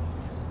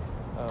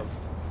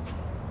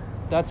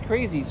 That's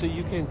crazy. So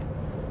you can.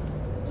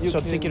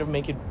 I'm thinking of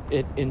making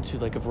it into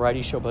like a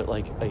variety show, but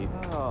like a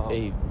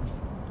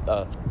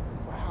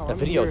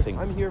video thing.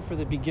 I'm here for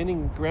the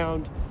beginning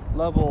ground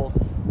level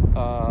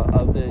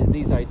of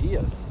these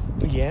ideas.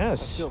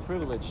 Yes. I feel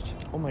privileged.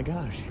 Oh my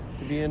gosh.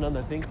 To be in on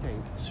the think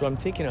tank. So I'm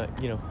thinking,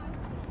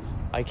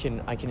 I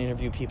can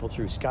interview people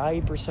through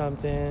Skype or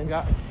something.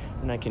 Yeah.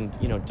 And I can,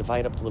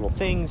 divide up little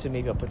things, and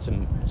maybe I'll put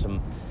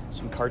some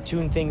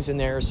cartoon things in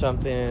there or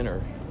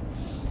something,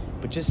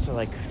 but just to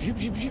like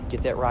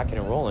get that rocking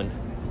and rolling.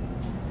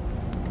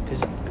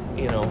 Because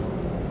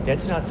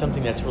that's not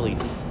something that's really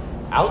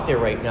out there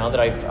right now that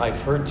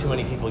I've heard too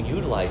many people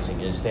utilizing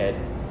is that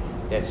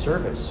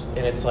service.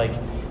 And it's like,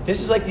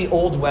 this is like the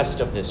old west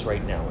of this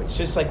right now. It's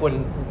just like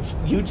when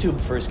YouTube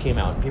first came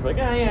out and people are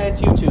like, oh yeah,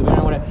 it's YouTube, and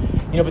I want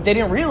to, but they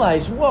didn't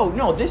realize, whoa,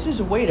 no, this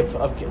is a way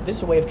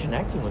of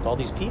connecting with all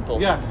these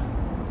people. Yeah.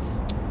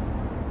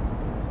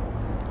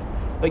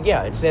 But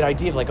yeah, it's that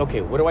idea of like, okay,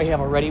 what do I have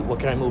already? What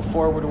can I move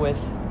forward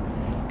with?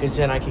 Because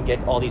then I can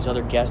get all these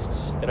other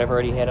guests that I've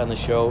already had on the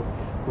show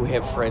who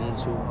have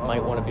friends who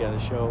might want to be on the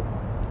show.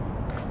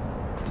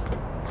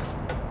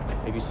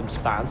 Maybe some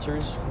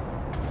sponsors.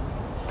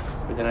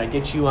 But then I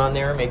get you on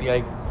there. Maybe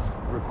I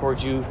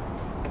record you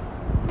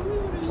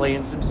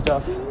playing some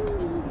stuff.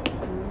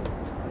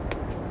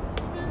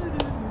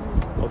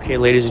 Okay,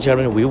 ladies and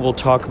gentlemen, we will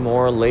talk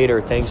more later.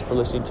 Thanks for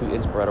listening to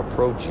Inspirato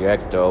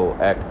Projecto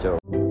Ecto.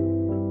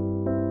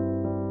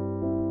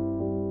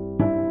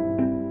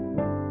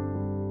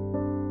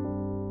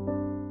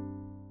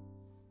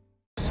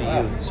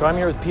 So I'm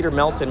here with Peter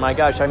Melton. My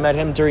gosh, I met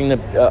him during the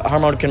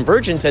Harmonic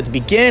Convergence at the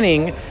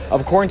beginning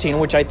of quarantine,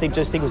 which I think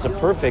was a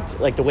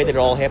perfect, like the way that it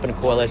all happened to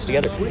coalesce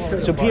together.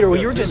 So Peter,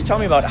 well, you were just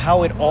telling me about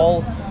how it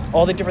all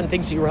the different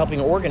things that you were helping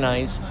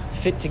organize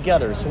fit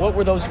together. So what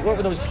were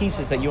those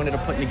pieces that you ended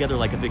up putting together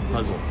like a big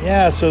puzzle?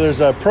 Yeah, so there's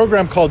a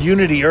program called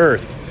Unity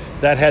Earth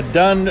that had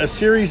done a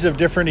series of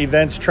different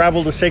events,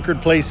 travel to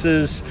sacred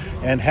places,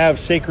 and have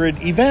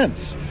sacred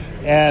events.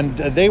 And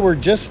they were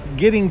just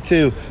getting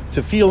to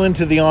feel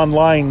into the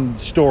online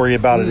story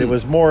about it. It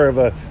was more of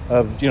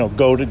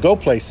go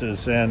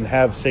places and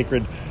have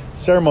sacred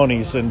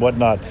ceremonies and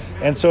whatnot.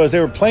 And so as they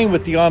were playing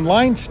with the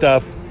online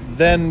stuff,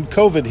 then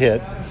COVID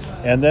hit.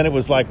 And then it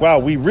was like, wow,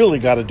 we really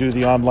got to do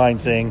the online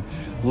thing.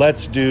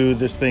 Let's do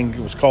this thing.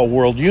 It was called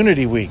World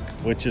Unity Week,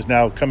 which is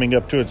now coming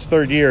up to its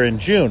third year in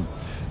June.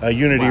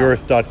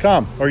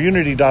 UnityEarth.com, or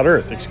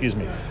Unity.Earth, excuse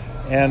me.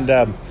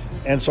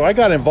 And so I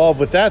got involved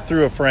with that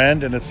through a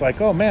friend, and it's like,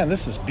 oh man,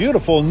 this is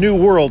beautiful new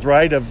world,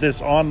 right, of this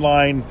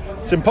online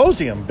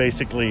symposium,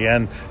 basically.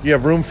 And you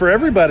have room for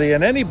everybody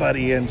and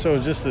anybody. And so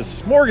it's just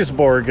this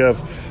smorgasbord of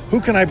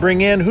who can I bring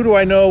in? Who do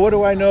I know? What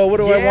do I know? What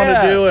do I want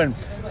to do? And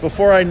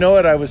before I know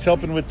it, I was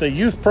helping with the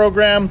youth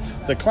program,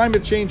 the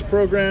climate change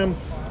program,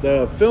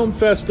 the film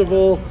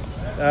festival,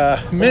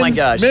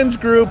 men's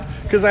group,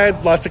 because I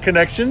had lots of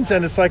connections.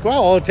 And it's like,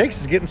 wow, all it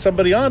takes is getting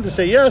somebody on to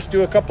say, yes,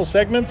 do a couple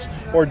segments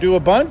or do a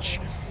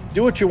bunch.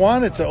 Do what you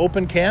want. It's an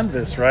open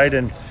canvas, right?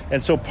 And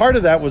so part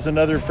of that was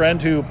another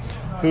friend who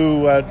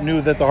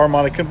knew that the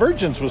Harmonic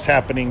Convergence was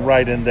happening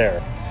right in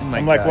there.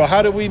 I'm like, well,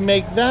 how do we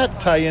make that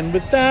tie in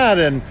with that?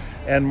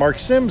 And Mark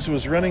Sims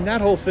was running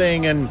that whole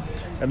thing, and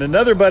And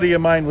another buddy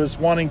of mine was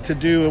wanting to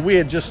do, and we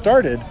had just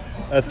started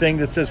a thing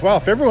that says, well,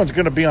 if everyone's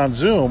going to be on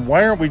Zoom,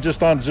 why aren't we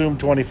just on Zoom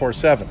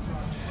 24/7?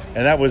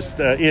 And that was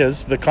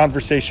is the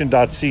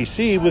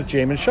conversation.cc with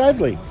Jamin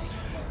Shively.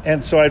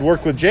 And so I'd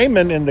worked with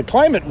Jamin in the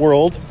climate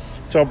world.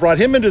 So I brought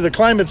him into the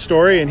climate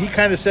story, and he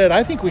kind of said,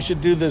 I think we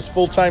should do this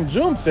full-time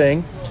Zoom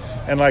thing.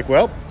 And like,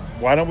 well,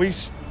 why don't we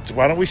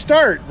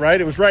start,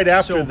 right? It was right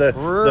after So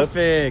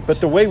perfect.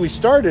 but the way we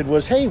started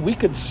was, hey, we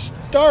could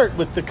start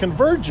with the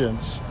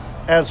Convergence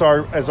as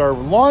our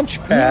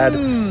launch pad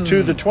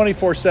to the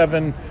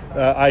 24/7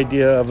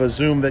 idea of a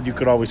Zoom that you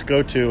could always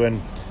go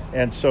to.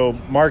 And so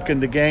Mark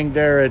and the gang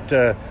there at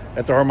the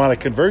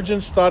Harmonic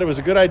Convergence thought it was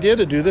a good idea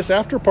to do this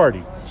after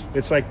party.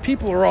 It's like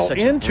people are all Such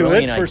a into it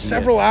brilliant for idea.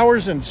 several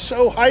hours and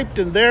so hyped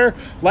and there.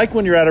 Like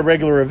when you're at a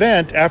regular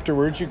event,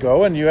 afterwards you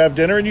go and you have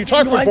dinner and you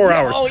talk for 4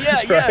 hours. Oh,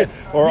 yeah, yeah. Right?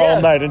 Or all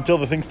Yes. night until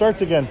the thing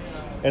starts again.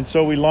 And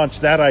so we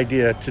launched that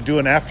idea to do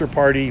an after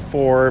party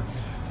for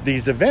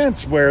these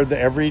events where the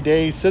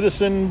everyday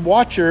citizen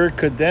watcher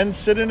could then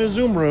sit in a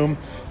Zoom room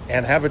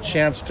and have a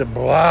chance to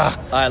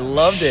I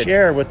loved it.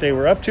 share what they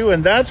were up to.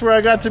 And that's where I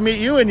got to meet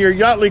you in your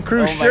Yachtly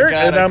Crew Oh my shirt.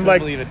 God, and I I'm couldn't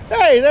like, believe it.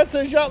 hey, that's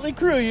a Yachtly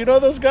Crew. You know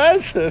those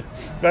guys?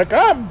 Like,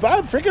 I'm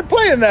freaking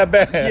playing that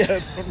band. Yeah.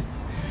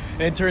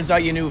 And it turns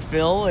out you knew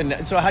Phil.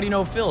 And so how do you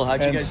know Phil? How'd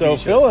you And guys so meet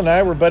each Phil and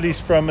I were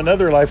buddies from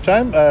another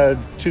lifetime,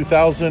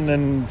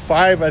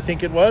 2005, I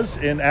think it was,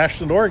 in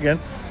Ashland, Oregon,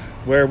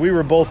 where we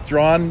were both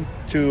drawn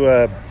to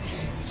a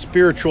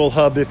spiritual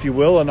hub, if you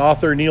will. And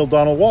author Neil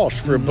Donald Walsh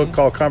for a book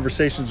called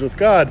Conversations with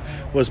God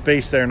was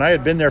based there. And I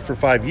had been there for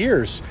 5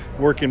 years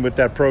working with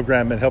that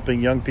program and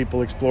helping young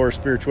people explore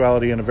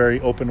spirituality in a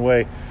very open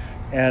way.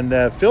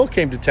 And Phil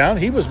came to town.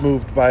 He was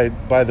moved by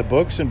the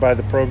books and by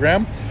the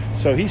program.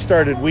 So he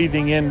started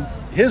weaving in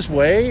his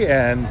way,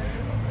 and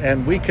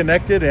we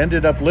connected,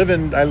 ended up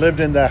I lived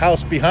in the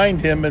house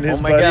behind him and his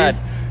Oh my buddies.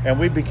 God. And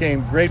we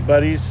became great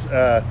buddies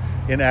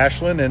in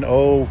Ashland in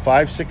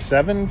 05, 6,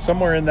 7,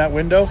 somewhere in that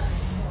window.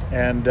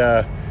 And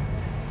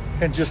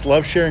just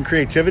love sharing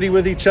creativity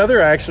with each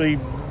other. I actually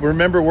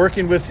remember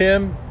working with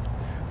him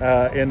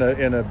in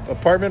an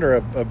apartment or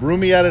a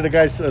roomie out at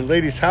a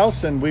lady's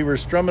house, and we were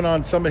strumming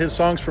on some of his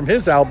songs from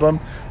his album,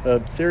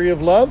 Theory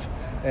of Love,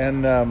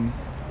 and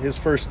his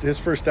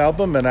first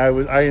album. And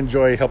I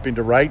enjoy helping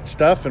to write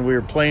stuff, and we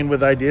were playing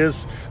with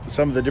ideas with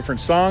some of the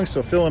different songs.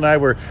 So Phil and I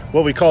were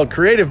what we called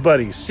creative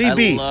buddies,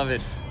 CB. I love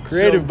it.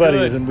 Creative So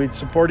buddies, good. and we'd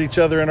support each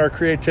other in our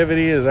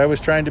creativity, as I was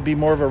trying to be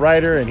more of a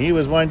writer and he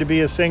was wanting to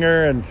be a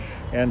singer and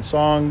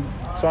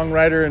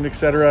songwriter and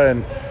etc.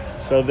 And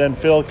so then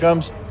Phil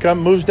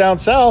moves down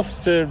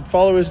south to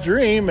follow his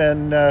dream,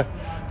 and the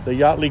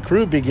Yachtly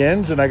Crew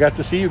begins. And I got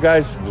to see you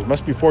guys, it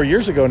must be 4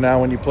 years ago now,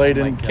 when you played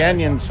in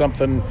Canyon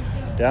something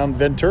down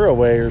Ventura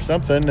way or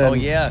something. And, Oh,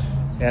 yeah.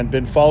 and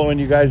been following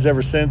you guys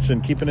ever since,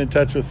 and keeping in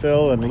touch with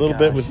Phil, and a little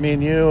bit with me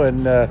and you,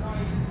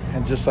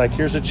 and just like,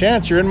 here's a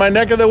chance. You're in my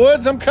neck of the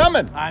woods. I'm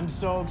coming. I'm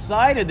so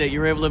excited that you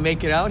were able to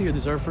make it out here.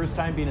 This is our first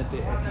time being at the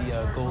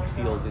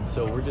Goldfield, and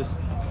so we're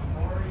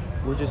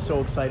just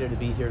so excited to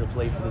be here to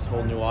play for this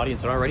whole new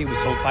audience. And already we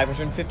sold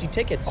 550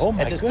 tickets Oh,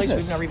 my at this place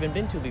goodness. we've never even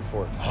been to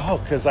before. Oh,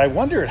 because I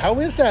wondered, how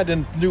is that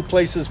in new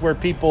places where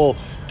people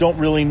don't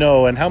really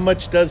know, and how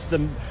much does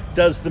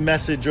the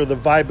message or the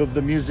vibe of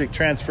the music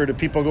transfer to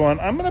people going,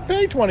 I'm going to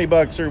pay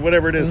 $20 or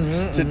whatever it is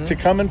to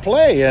come and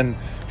play? And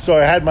so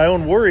I had my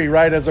own worry,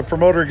 right, as a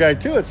promoter guy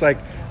too. It's like,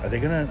 are they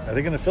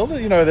gonna fill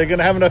it? Are they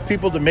gonna have enough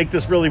people to make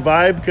this really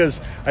vibe?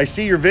 Because I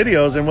see your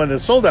videos, and when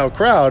it's sold out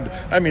crowd,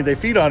 I mean, they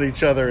feed on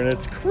each other, and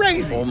it's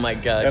crazy. Oh my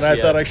gosh! And I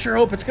yeah. thought, I sure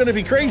hope it's gonna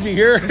be crazy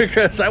here,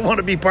 because I want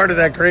to be part of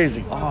that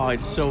crazy. Oh,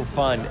 it's so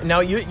fun. Now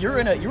you were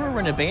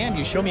in a band.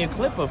 You showed me a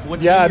clip of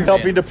what's Yeah, in I'm your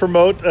helping band. to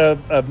promote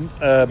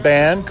a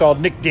band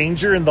called Nick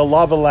Danger and the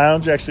Lava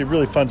Lounge. Actually, a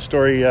really fun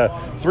story.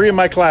 3 of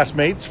my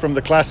classmates from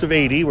the class of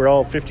 80, we're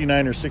all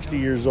 59 or 60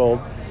 years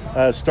old,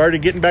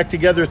 started getting back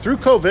together through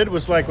COVID.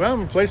 Was like, well, I'm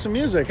going to play some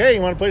music. Hey,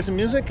 you want to play some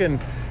music? And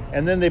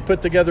then they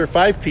put together a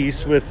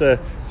 5-piece with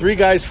 3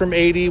 guys from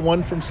 80,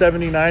 1 from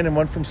 79, and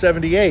 1 from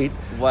 78.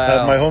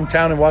 Wow. My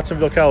hometown in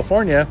Watsonville,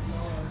 California,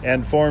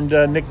 and formed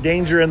Nick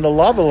Danger and the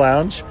Lava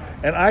Lounge.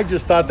 And I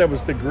just thought that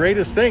was the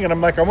greatest thing. And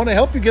I'm like, I want to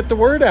help you get the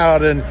word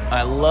out. And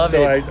I love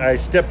so it. I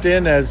stepped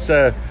in as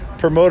a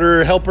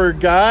promoter, helper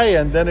guy.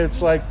 And then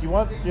it's like,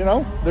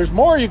 there's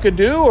more you could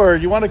do, or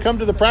you want to come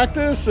to the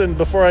practice? And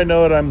before I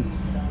know it, I'm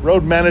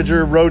road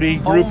manager, roadie,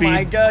 Oh groupie,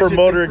 my gosh, it's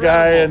promoter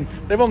guy. And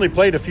incredible. they've only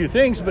played a few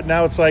things, but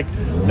now it's like,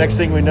 next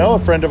thing we know, a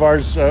friend of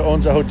ours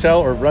owns a hotel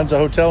or runs a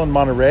hotel in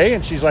Monterey,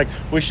 and she's like,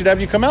 we should have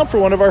you come out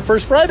for one of our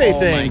first Friday Oh my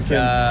things.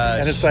 gosh.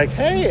 And it's like,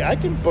 hey, I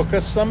can book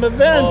us some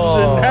events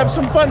and have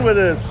some fun with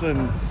this.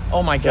 And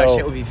Oh my gosh,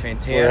 that would be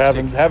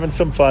fantastic. We're having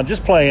some fun,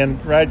 just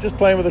playing, right? Just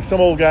playing with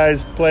some old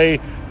guys. Play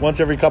once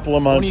every couple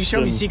of months. When you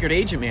showed me Secret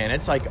Agent, man,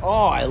 it's like, oh,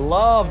 I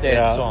love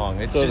that song.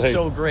 It's just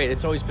so great.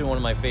 It's always been one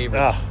of my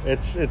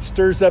favorites. It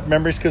stirs up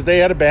memories because they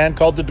had a band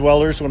called the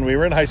Dwellers when we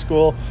were in high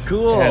school.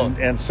 Cool.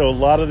 And so a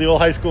lot of the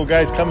old high school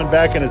guys coming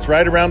back, and it's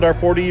right around our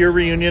 40-year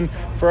reunion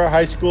for our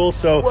high school.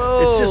 So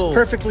it's just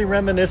perfectly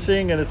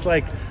reminiscing, and it's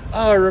like,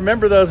 oh, I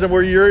remember those, and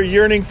we're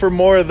yearning for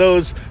more of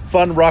those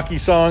fun rocky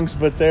songs,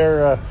 but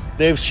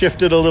they've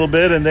shifted a little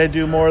bit, and they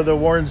do more of the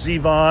Warren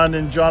Zevon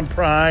and John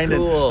Prine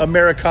and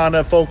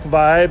Americana folk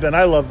vibe, and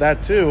I love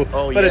that too.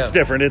 But it's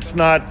different. It's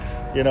not,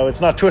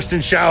 it's not Twist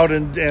and Shout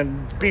and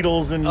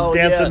Beatles and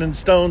Dancing and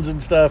Stones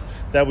and stuff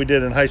that we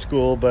did in high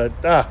school, but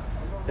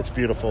it's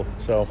beautiful.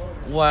 So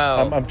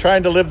wow, I'm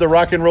trying to live the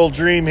rock and roll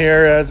dream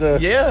here as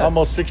a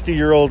almost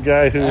 60-year-old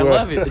guy who. I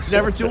love it. It's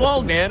never too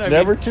old, man.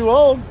 Never too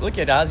old. Look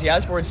at Ozzy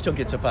Osbourne still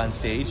gets up on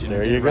stage. And,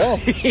 there you go.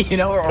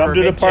 Or come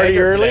to the party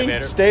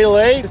early, stay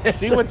late,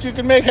 see what you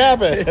can make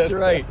happen. That's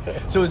right.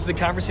 So is the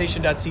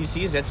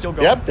conversation.cc, is that still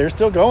going? Yep, they're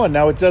still going.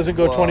 Now it doesn't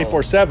go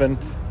 24/7.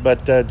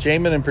 But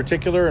Jamin in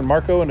particular and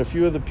Marco and a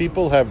few of the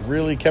people have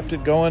really kept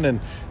it going,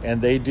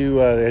 and they do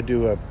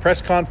a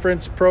press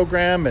conference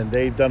program, and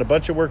they've done a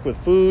bunch of work with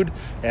food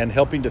and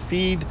helping to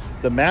feed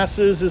the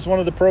masses is one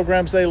of the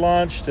programs they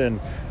launched, and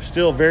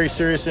still very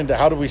serious into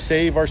how do we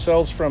save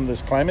ourselves from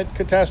this climate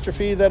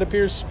catastrophe that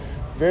appears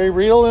very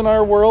real in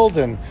our world,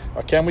 and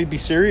can we be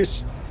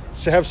serious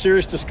to have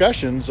serious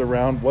discussions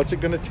around what's it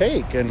going to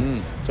take.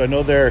 And so I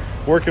know they're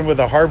working with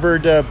a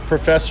Harvard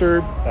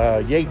professor,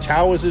 Ye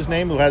Tao is his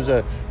name, who has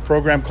a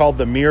program called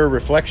the Mirror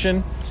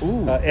Reflection,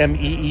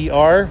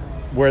 MEER,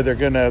 where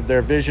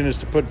their vision is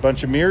to put a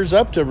bunch of mirrors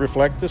up to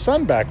reflect the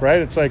sun back, right?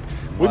 It's like,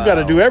 we've got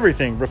to do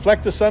everything,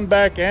 reflect the sun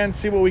back and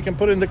see what we can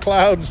put in the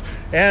clouds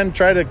and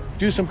try to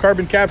do some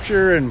carbon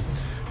capture and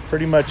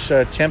pretty much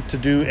attempt to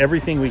do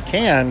everything we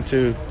can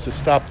to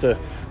stop the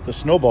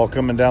snowball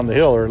coming down the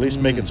hill, or at least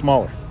make it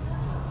smaller.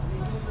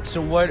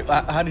 So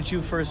how did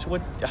you first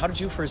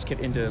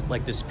get into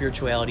like the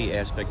spirituality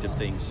aspect of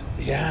things?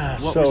 Yeah.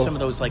 What were some of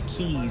those like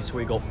keys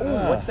where you go,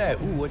 oh, what's that?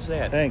 Ooh, what's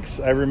that? Thanks.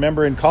 I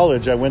remember in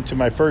college I went to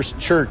my first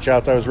church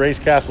out. I was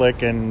raised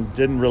Catholic and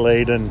didn't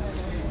relate, and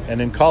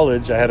in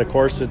college I had a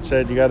course that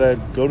said you got to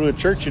go to a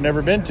church you've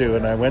never been to,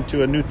 and I went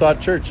to a New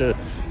Thought church, a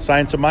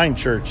Science of Mind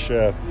church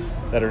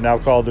that are now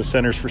called the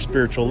Centers for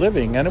Spiritual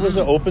Living, and it was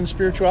an open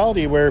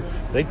spirituality where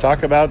they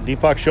talk about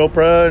Deepak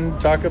Chopra and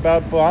talk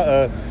about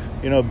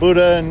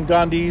Buddha and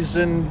Gandhis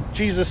and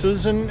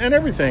Jesuses and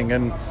everything.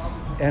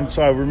 And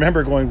so I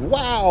remember going,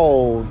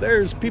 wow,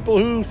 there's people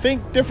who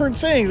think different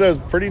things. I was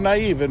pretty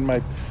naive in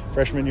my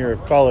freshman year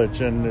of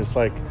college. And it's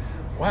like,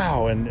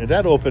 wow. And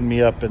that opened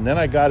me up. And then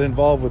I got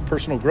involved with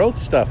personal growth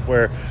stuff,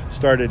 where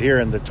started here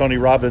in the Tony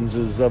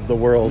Robbinses of the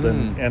world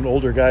and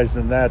older guys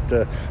than that,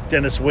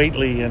 Dennis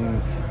Waitley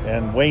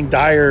and Wayne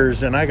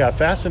Dyers, and I got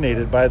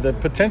fascinated by the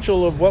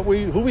potential of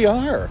who we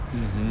are.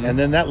 And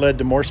then that led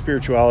to more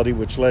spirituality,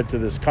 which led to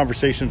this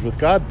Conversations with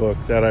God book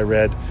that I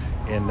read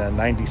in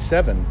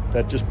 97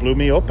 that just blew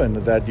me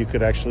open, that you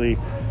could actually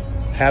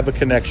have a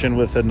connection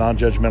with a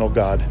non-judgmental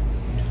God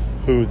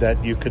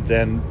that you could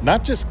then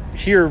not just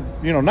hear,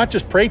 not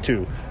just pray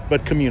to,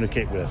 but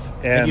communicate with.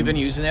 And have you been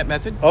using that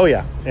method? Oh,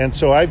 yeah. And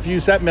so I've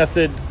used that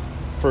method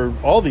for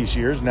all these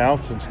years now,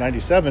 since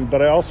 97,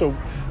 but I also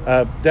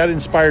that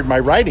inspired my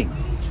writing,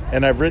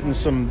 and I've written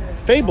some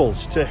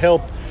fables to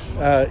help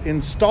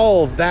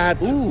install that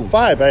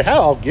vibe.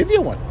 I'll give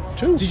you one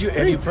too.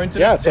 Have you printed?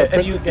 Yeah, so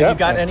have you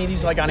got any of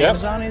these like on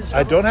Amazon and stuff?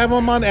 I don't have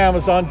them on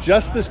Amazon.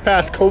 Just this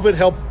past COVID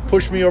helped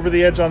push me over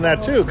the edge on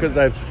that too, because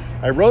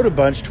I wrote a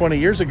bunch 20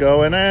 years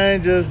ago and I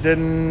just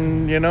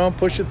didn't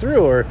push it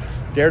through or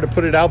dare to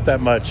put it out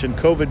that much. And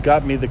COVID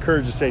got me the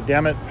courage to say,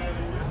 damn it,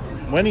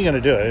 when are you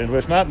going to do it?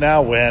 If not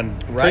now, when?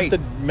 Right.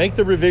 Make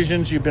the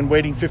revisions you've been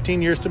waiting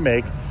 15 years to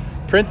make.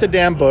 Print the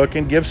damn book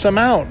and give some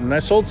out. And I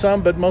sold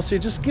some, but mostly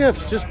just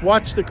gifts. Just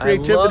watch the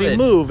creativity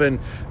move. And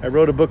I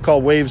wrote a book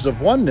called Waves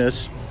of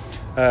Oneness,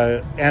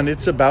 and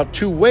it's about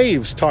two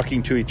waves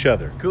talking to each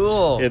other.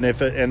 Cool.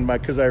 And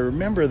because I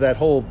remember that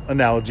whole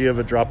analogy of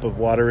a drop of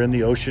water in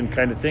the ocean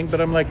kind of thing.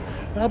 But I'm like,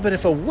 well, but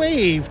if a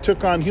wave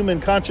took on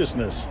human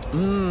consciousness,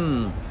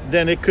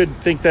 then it could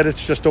think that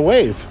it's just a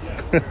wave.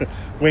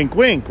 Wink,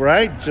 wink,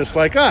 right? Just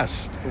like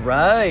us.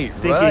 Right,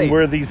 Thinking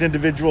we're these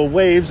individual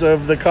waves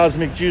of the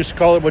cosmic juice,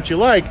 call it what you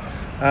like.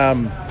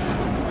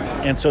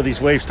 And so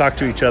these waves talk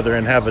to each other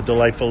and have a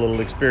delightful little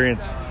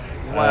experience.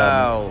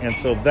 Wow. And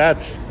so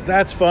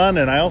that's fun.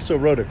 And I also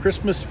wrote a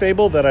Christmas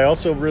fable that I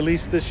also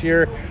released this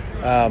year,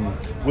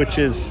 which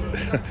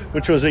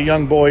was a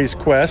young boy's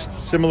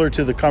quest, similar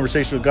to the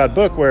Conversation with God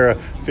book, where a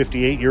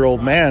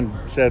 58-year-old man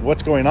said,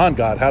 "What's going on,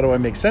 God? How do I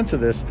make sense of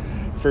this?"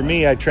 For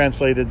me, I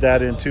translated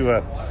that into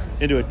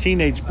a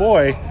teenage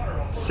boy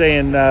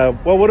saying,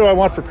 well, what do I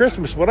want for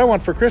Christmas? What I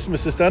want for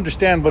Christmas is to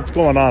understand what's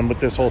going on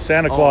with this whole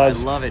Santa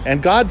Claus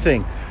and God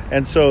thing.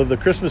 And so the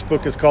Christmas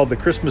book is called The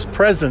Christmas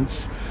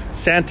Presents,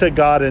 Santa,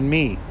 God, and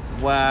Me.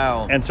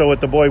 Wow. And so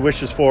what the boy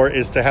wishes for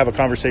is to have a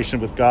conversation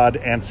with God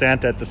and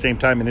Santa at the same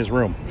time in his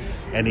room.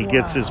 And he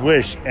gets his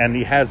wish, and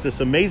he has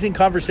this amazing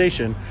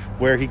conversation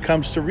where he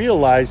comes to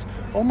realize,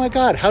 oh my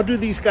God, how do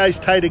these guys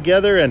tie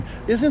together? And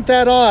isn't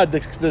that odd, the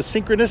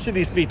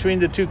synchronicities between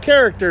the two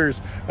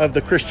characters of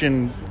the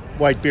Christian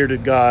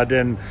white-bearded God?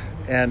 And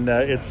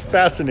it's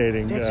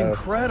fascinating. That's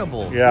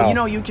incredible. Yeah.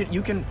 Well, you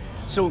can.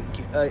 So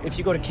if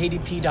you go to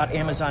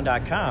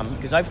kdp.amazon.com,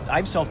 because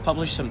I've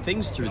self-published some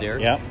things through there.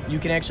 Yeah. You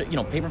can actually,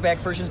 paperback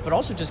versions, but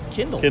also just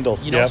Kindle.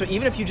 Kindles, So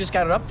even if you just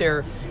got it up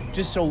there,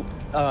 just so,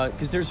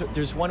 because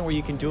there's one where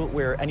you can do it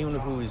where anyone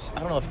who's,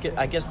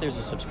 I guess there's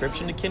a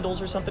subscription to Kindles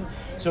or something.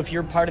 So if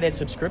you're part of that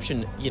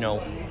subscription,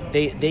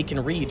 they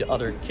can read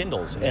other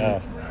Kindles.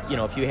 And,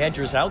 if you had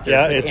yours out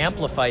there, it would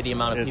amplify the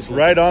amount of people. It's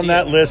right on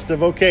that it. list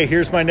of, okay,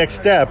 here's my next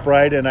step,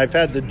 right? And I've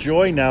had the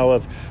joy now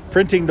of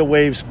printing the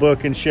Waves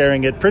book and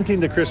sharing it, printing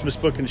the Christmas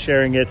book and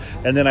sharing it,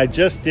 and then I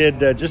just did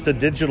just a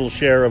digital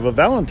share of a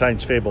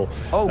Valentine's fable.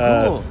 Oh,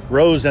 cool.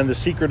 Rose and the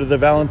Secret of the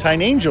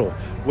Valentine Angel,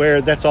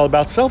 where that's all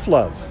about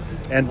self-love.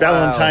 And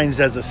Valentine's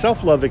as a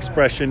self-love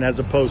expression as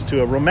opposed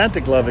to a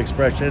romantic love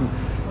expression.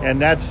 And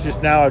that's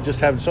just now, I'm just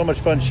having so much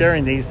fun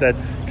sharing these that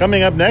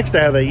coming up next, I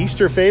have an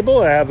Easter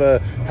fable. I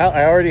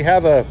already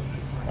have a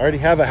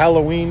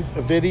Halloween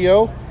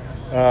video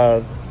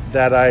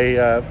that I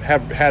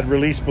have had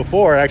released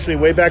before, actually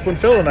way back when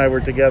Phil and I were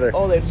together.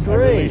 Oh, that's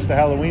great. I released the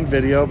Halloween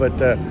video, but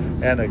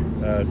and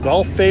a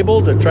golf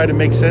fable to try to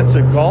make sense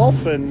of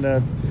golf, and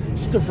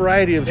just a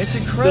variety of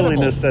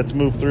silliness that's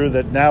moved through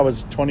that now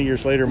is 20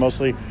 years later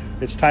mostly.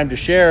 It's time to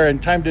share and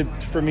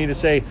for me to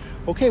say,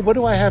 okay, what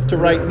do I have to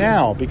write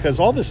now? Because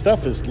all this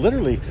stuff is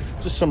literally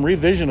just some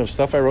revision of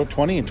stuff I wrote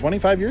 20 and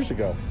 25 years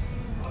ago.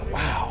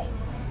 Wow.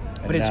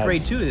 But it's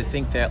great, too, to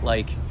think that,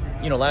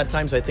 a lot of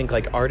times I think,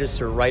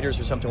 artists or writers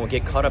or something will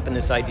get caught up in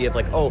this idea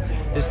of,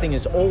 this thing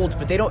is old,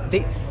 but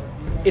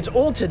it's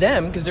old to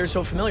them because they're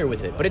so familiar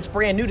with it, but it's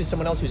brand new to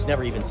someone else who's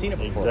never even seen it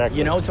before.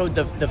 Exactly. So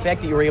the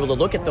fact that you were able to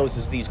look at those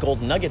as these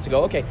golden nuggets and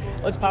go, okay,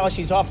 let's polish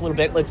these off a little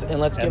bit, let's get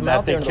them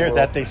out there in the world.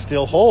 That they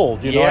still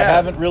hold. I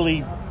haven't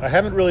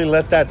really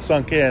let that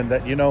sunk in.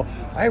 That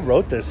I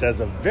wrote this as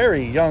a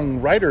very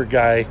young writer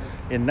guy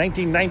in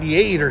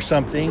 1998 or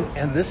something,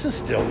 and this is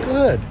still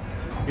good.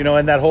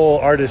 And that whole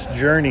artist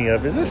journey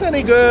of, is this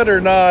any good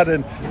or not?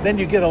 And then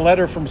you get a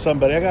letter from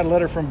somebody. I got a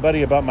letter from a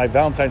buddy about my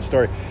Valentine's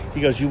story.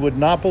 He goes, you would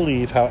not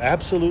believe how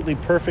absolutely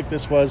perfect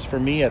this was for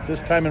me at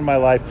this time in my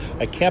life.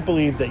 I can't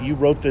believe that you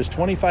wrote this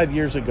 25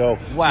 years ago.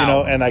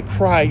 Wow. And I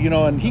cried,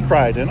 and he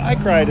cried, and I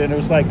cried, and it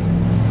was like,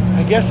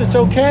 I guess it's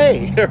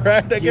okay,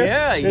 right? I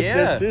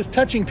guess it's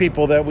touching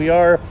people that we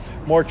are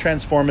more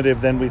transformative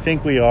than we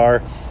think we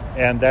are.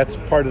 And that's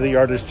part of the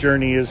artist's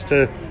journey is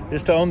to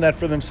own that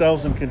for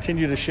themselves and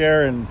continue to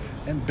share and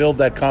build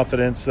that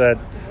confidence that,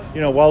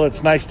 while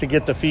it's nice to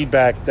get the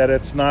feedback, that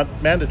it's not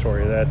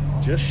mandatory, that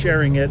just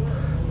sharing it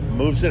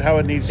moves it how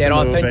it needs to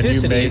move. That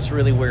authenticity is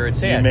really where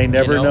it's at. You may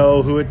never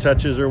know who it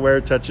touches or where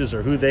it touches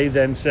or who they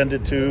then send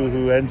it to,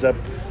 who ends up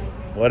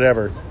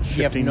whatever,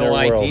 shifting their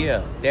world. You have no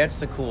idea. That's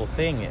the cool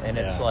thing. And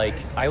it's I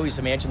always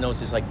imagine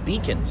those as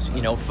beacons,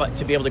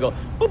 to be able to go,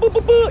 boo, boo,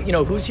 boo,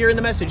 boo, who's hearing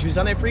the message, who's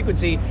on that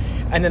frequency.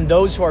 And then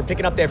those who are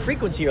picking up that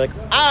frequency, you're like,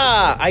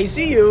 I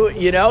see you,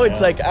 it's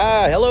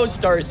hello,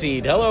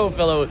 Starseed. Hello,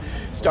 fellow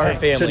star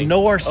family. To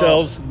know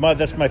ourselves,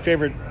 that's my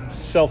favorite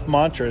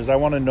self-mantra is I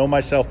want to know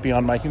myself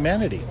beyond my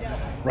humanity,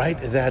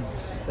 right?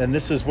 And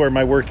this is where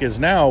my work is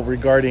now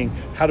regarding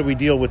how do we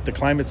deal with the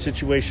climate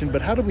situation,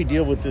 but how do we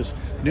deal with this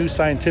new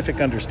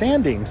scientific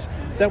understandings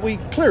that we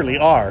clearly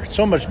are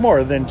so much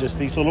more than just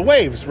these little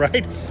waves,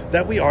 right?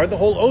 That we are the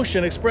whole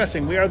ocean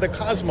expressing. We are the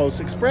cosmos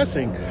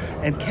expressing.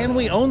 And can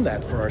we own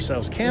that for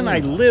ourselves? Can I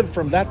live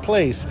from that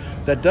place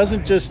that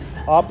doesn't just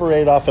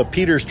operate off of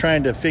Peter's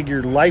trying to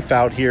figure life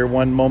out here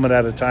one moment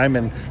at a time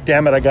and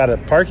damn it, I got a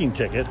parking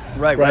ticket.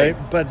 Right.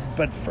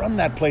 But from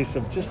that place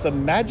of just the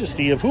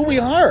majesty of who we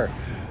are.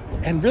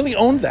 And really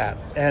own that,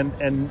 and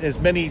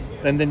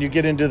then you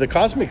get into the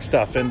cosmic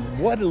stuff, and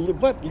what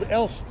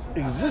else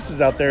exists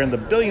out there in the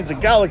billions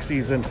of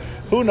galaxies, and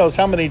who knows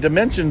how many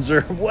dimensions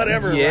or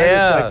whatever.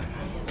 Yeah. Right?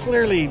 It's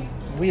clearly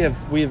we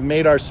have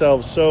made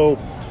ourselves so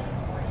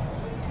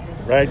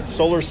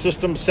solar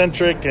system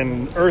centric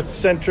and Earth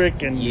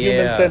centric and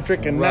human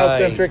centric and now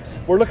centric.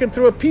 We're looking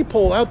through a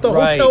peephole out the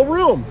hotel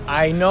room.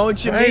 I know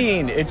what you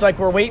mean. It's like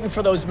we're waiting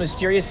for those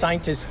mysterious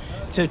scientists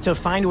to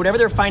find whatever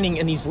they're finding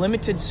in these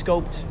limited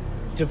scoped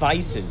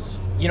devices.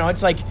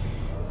 It's like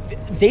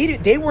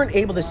they weren't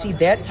able to see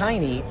that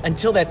tiny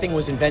until that thing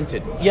was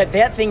invented. Yet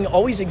that thing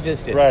always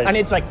existed. Right. And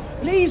it's like,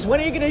 please, when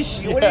are you going to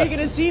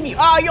see me?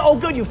 Oh,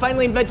 good, you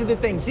finally invented the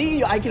thing.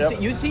 See, I can see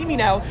you see me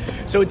now.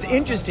 So it's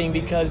interesting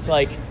because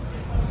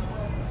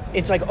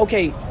it's like,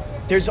 okay,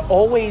 there's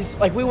always,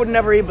 we would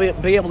never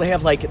be able to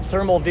have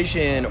thermal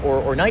vision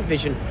or night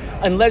vision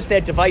unless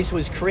that device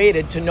was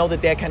created to know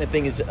that kind of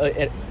thing is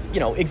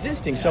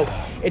existing. So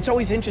it's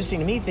always interesting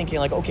to me thinking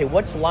okay,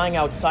 what's lying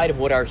outside of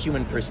what our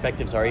human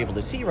perspectives are able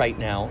to see right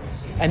now,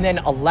 and then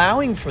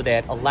allowing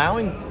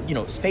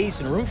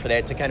space and room for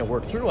that to kind of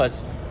work through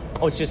us.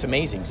 oh, it's just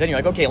amazing. So then you're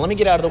like, okay, let me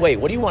get out of the way.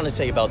 What do you want to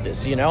say about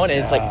this? You know, and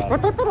it's like,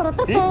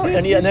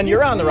 and then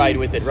you're on the ride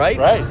with it, right?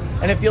 Right.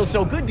 And it feels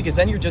so good because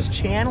then you're just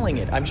channeling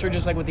it. I'm sure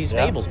just like with these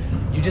fables,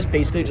 you just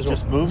basically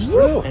just moves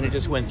through. and it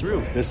just went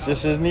through. This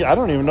isn't. I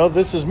don't even know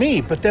this is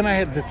me. But then I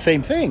had the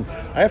same thing.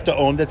 I have to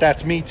own that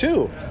that's me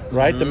too,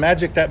 right? The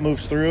magic that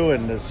moves through,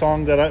 and the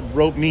song that I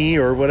wrote me,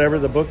 or whatever,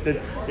 the book that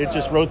it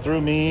just wrote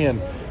through me,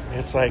 and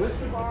it's like,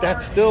 but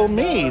that's still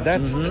me.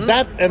 That's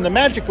that, and the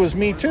magic was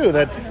me too.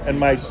 That, and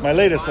my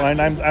latest line,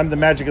 I'm the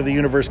magic of the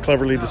universe,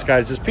 cleverly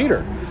disguised as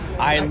Peter.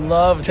 I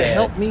love To that.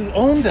 help me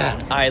own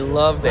that. I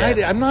love that.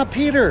 Right? I'm not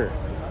Peter.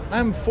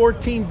 I'm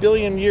 14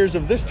 billion years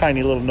of this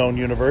tiny little known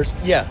universe.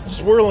 Yeah.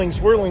 Swirling,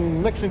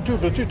 mixing,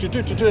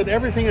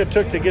 everything it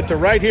took to get to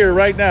right here,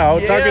 right now,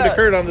 talking to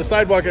Kurt on the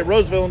sidewalk at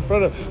Roseville in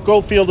front of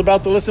Goldfield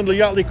about to listen to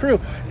Yachtly Crew,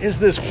 is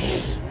this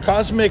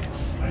cosmic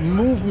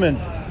movement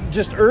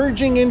just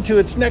urging into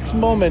its next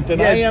moment.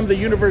 And I am the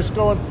universe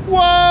going,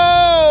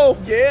 whoa!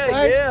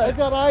 Yeah. I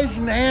got eyes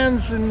and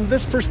hands and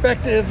this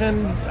perspective,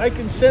 and I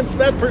can sense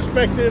that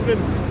perspective,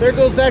 and there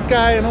goes that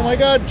guy, and oh my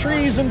God,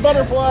 trees and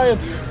butterfly,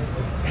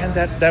 and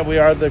that we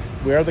are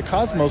the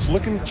cosmos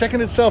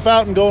checking itself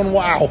out and going,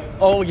 wow.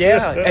 Oh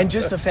yeah, and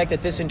just the fact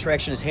that this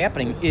interaction is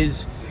happening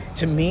is,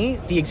 to me,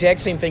 the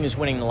exact same thing as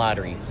winning the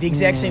lottery. The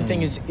exact same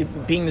thing as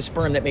it being the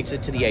sperm that makes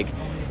it to the egg.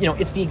 You know,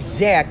 it's the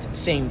exact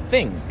same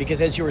thing,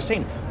 because as you were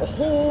saying, a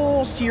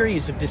whole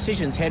series of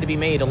decisions had to be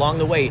made along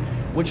the way,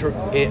 which were,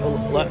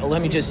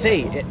 let me just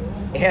say, it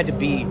had to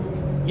be,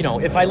 you know,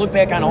 if I look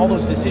back on all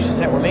those decisions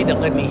that were made that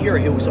led me here,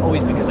 it was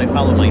always because I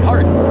followed my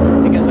heart,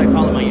 because I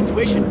followed my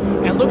intuition.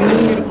 And look at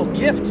this beautiful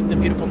gift, the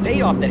beautiful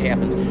payoff that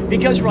happens,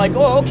 because we're like,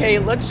 oh, okay,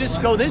 let's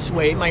just go this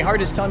way. My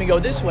heart is telling me go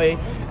this way.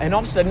 And all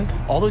of a sudden,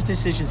 all those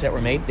decisions that were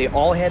made, they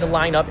all had to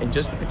line up in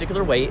just a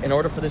particular way in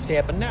order for this to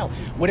happen now.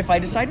 What if I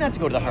decide not to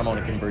go to the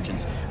harmonic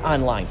convergence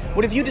online?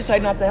 What if you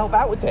decide not to help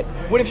out with it?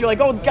 What if you're like,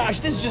 oh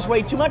gosh, this is just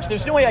way too much.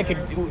 There's no way I could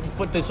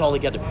put this all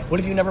together. What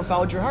if you never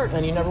followed your heart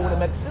and you never would have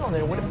met Phil?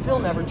 And what if Phil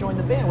never joined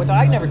the band? What if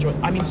I never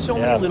joined? I mean, so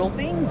many little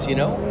things, you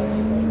know?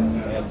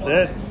 That's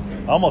it.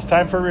 Almost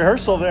time for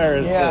rehearsal there.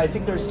 I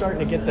think they're starting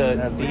to get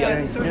That's the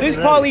this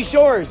ready. Pauly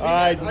Shores.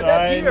 I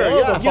met Peter, know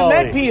yeah. the You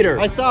met Pauly. Peter.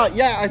 I saw We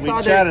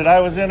that. chatted. I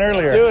was in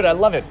earlier. Dude, I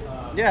love it.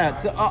 Yeah.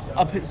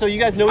 So you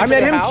guys know each I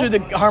met other him how? through the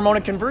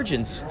harmonic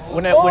convergence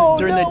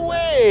during no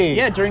way.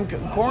 Yeah, during He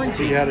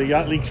quarantine. had a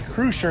Yachtly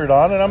Crew shirt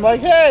on, and I'm like,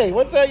 hey,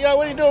 what's that?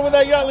 What are you doing with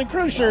that Yachtly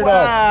Crew shirt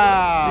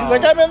Wow. on? He's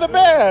like, I'm in the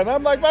band.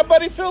 I'm like, my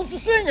buddy Phil's the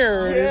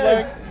singer. And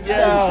Yes. he's like,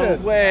 No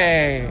shit.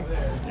 way.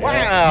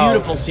 Wow.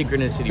 Beautiful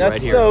synchronicity That's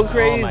right here. so Oh my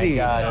crazy.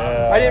 God.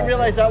 I didn't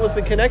realize that was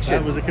the connection.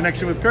 That was a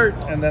connection with Kurt,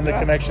 and then the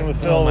connection with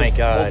Phil Oh my was a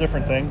God. whole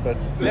different thing. But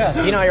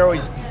yeah. You know, you're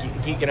always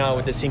geeking out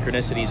with the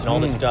synchronicities and all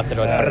this stuff that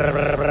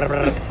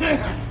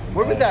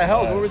Where was that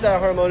held? Where was that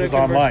harmonic? it was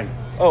online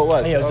Oh, it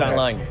was. it was Okay.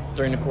 online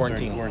during the during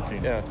quarantine.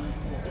 quarantine. Yeah.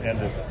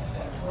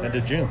 End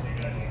of June.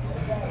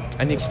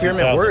 And the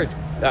experiment 2000. worked.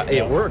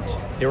 It worked.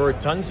 There were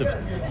tons of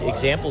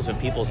examples of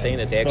people saying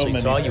that they So actually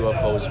many. saw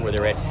UFOs where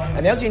they're at.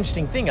 And that was the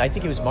interesting thing. I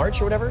think it was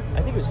March or whatever.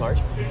 I think it was March.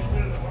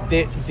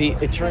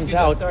 It turns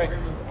out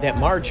that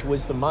March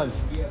was the month,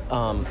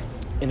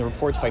 in the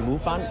reports by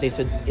MUFON, they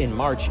said in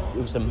March it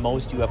was the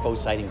most UFO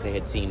sightings they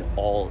had seen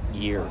all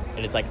year.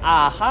 And it's like,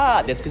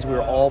 aha, that's because we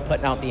were all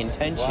putting out the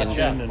intention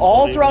Watching and all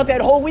believing. throughout that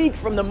whole week,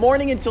 from the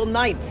morning until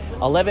night,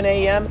 11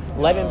 a.m.,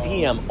 11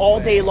 p.m., all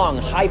day long,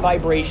 high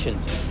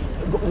vibrations.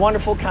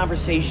 Wonderful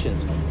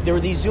conversations. There were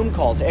these Zoom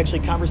calls, actually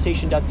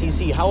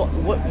conversation.cc.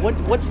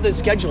 What's the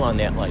schedule on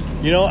that like?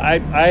 You know, I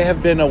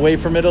have been away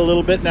from it a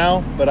little bit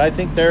now, but I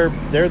think they're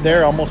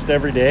there almost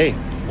every day.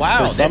 Wow,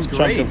 for some that's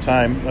chunk great. of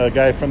time. A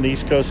guy from the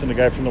East Coast and a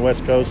guy from the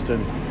West Coast,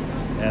 and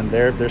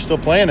they're still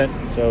playing it.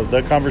 So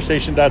the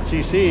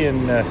conversation.cc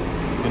and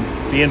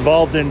can be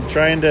involved in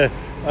trying to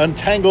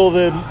untangle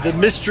the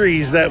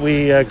mysteries that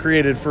we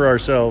created for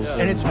ourselves.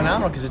 And it's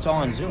phenomenal because it's all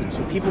on Zoom.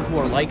 So people who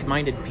are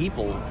like-minded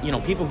people, you know,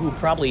 people who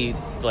probably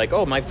like,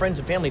 oh, my friends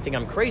and family think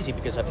I'm crazy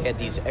because I've had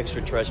these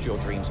extraterrestrial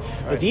dreams.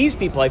 Right. But these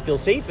people I feel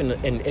safe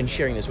in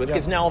sharing this with,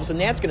 because now all of a sudden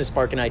that's going to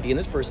spark an idea in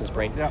this person's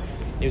brain. Yeah.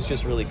 It was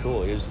just really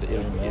cool.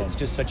 It's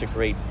just such a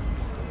great,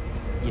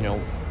 you know,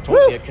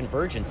 totally a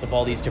convergence of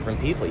all these different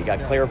people. You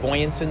got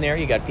clairvoyance in there.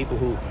 You got people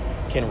who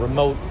can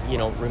remote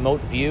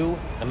view.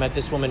 I met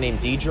this woman named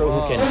Deidre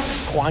who can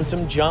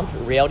quantum jump,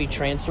 reality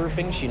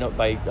transurfing. She knows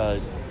by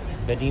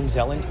Vadim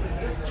Zeland.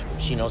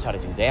 She knows how to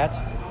do that.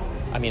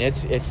 I mean,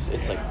 it's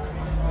like,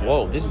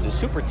 whoa, this is the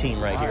super team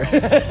right here.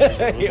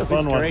 It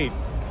was great.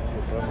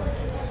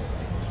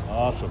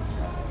 Awesome.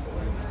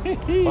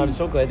 Well, I'm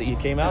so glad that you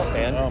came out,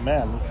 man. Oh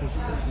man, this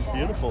is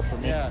beautiful for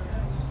me. Yeah,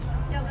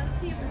 let's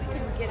see if we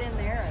can get in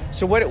there.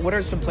 So what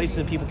are some places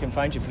that people can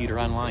find you, Peter,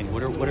 online?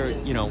 What are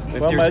you know, if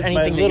Well, there's my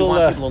anything that little, you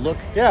want people to look?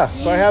 Yeah,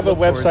 so I have a look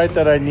towards. website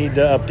that I need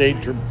to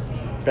update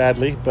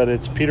badly, but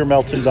it's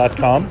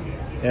petermelton.com,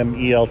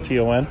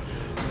 MELTON.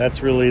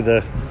 That's really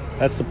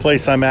that's the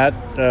place I'm at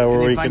where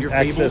they we find can your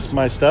access fables?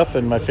 my stuff,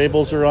 and my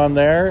fables are on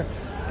there,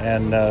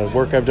 and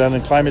work I've done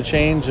in climate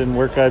change and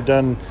work I've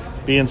done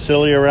being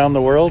silly around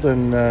the world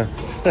and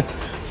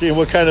seeing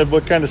what kind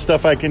of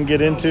stuff I can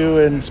get into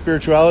in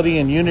spirituality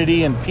and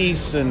unity and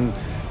peace and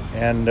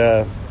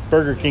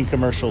Burger King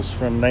commercials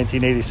from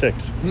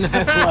 1986.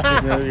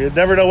 You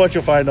never know what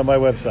you'll find on my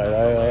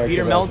website. I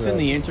Peter Melton,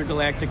 the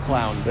intergalactic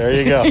clown. There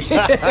you go.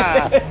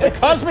 The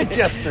Cosmic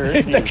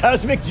Jester. The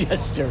Cosmic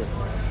Jester.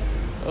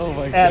 Oh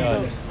my And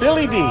God.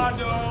 Billy D.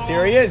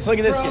 Here he is. Look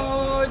at this guy.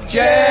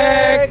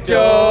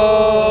 Projecto.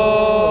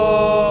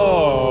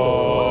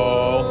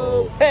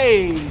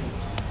 Hey.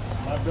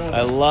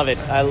 I love it.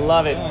 I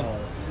love it.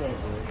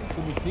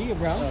 Good to see you,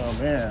 bro. Oh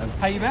man.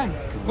 How you been?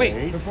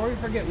 Wait, before we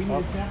forget, we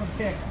need to snap a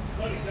pic.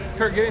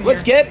 Kurt, get in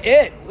Let's here. get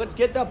it. Let's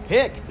get the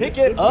pick. Pick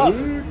it up.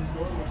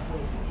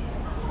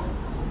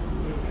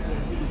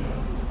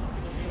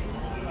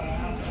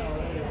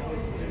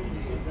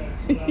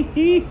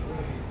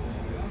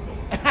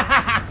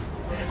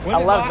 When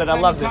I is loves last it, I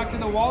time loves you it. Talk to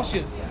the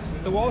Walshes.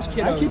 The Walsh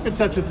kiddos. I keep in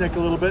touch with Nick a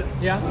little bit.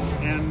 Yeah.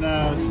 And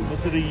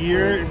was it a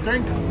year?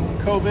 During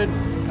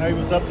COVID, I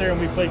was up there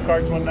and we played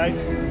cards one night.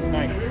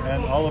 Nice.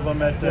 And all of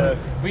them at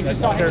We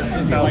just saw him in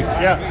Harrison's Susie, house. like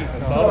last Yeah, week, I so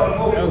saw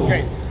that. that was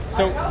great.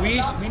 So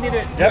we need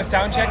to do a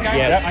sound check, guys.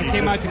 Yes. I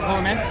came out to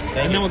Clement,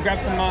 and then we'll grab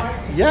some.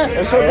 Yes.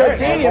 It's so good All right,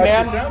 seeing I'll you, watch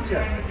man. your sound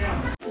check.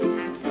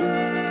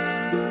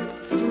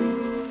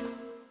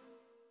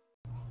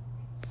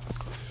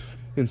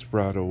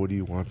 Inspirato, what do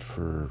you want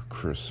for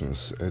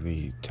Christmas?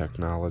 Any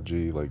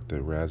technology like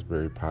the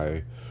Raspberry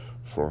Pi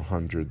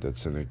 400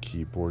 that's in a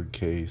keyboard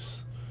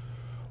case?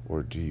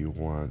 Or do you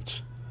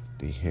want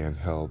the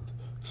handheld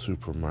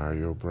Super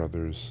Mario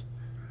Brothers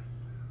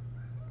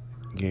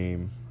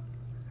game?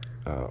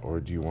 Or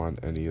do you want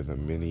any of the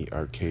mini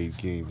arcade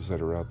games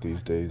that are out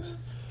these days?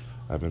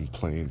 I've been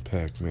playing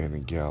Pac-Man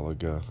and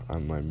Galaga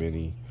on my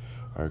mini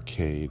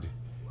arcade,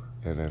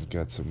 and I've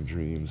got some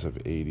dreams of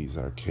 80s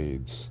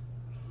arcades.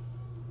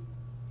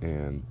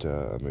 And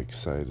I'm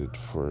excited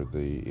for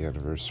the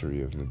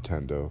anniversary of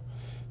Nintendo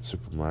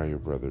Super Mario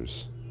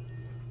Brothers.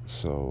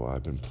 So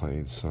I've been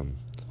playing some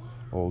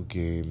old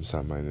games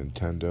on my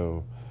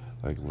Nintendo,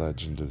 like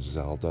Legend of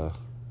Zelda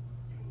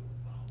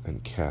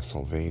and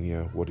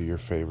Castlevania. What are your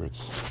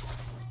favorites?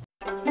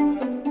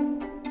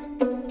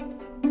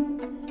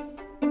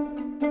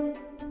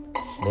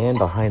 Man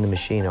behind the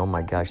machine. Oh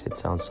my gosh, that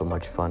sounds so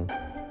much fun.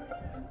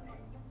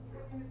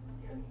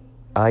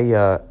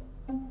 I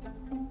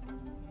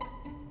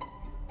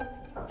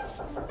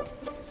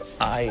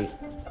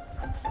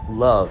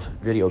love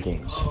video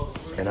games.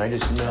 And I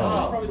just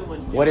know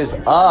what is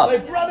up. My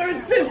brother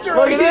and sister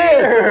Look are at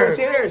this. here. Who's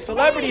here?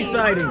 Celebrity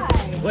sighting.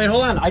 Wait,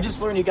 hold on. I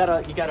just learned you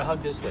gotta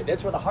hug this way.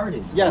 That's where the heart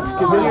is. Yes,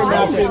 because then you're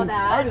matching.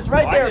 Heart is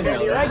right there,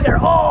 baby. Right there.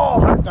 Oh,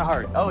 heart to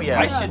heart. Oh yeah.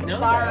 I should know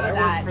that. I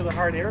work for the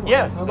Hard Airline.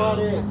 Yes.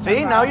 So.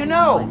 See, now you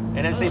know.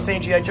 And as they say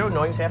in G.I. Joe,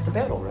 knowing's half the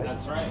battle, right?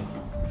 That's right.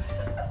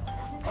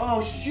 Oh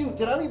shoot!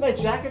 Did I leave my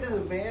jacket in the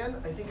van?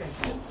 I think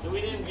I did. So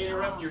we didn't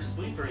interrupt your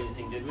sleep or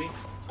anything, did we?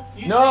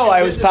 No,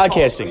 I was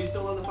podcasting. Are you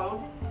still on the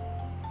phone?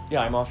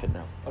 Yeah, I'm off it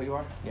now. Oh, you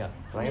are? Yeah,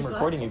 but I am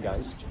recording you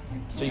guys.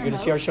 So you're going to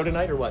see our show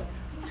tonight or what?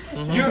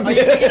 You're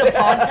making a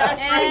podcast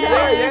right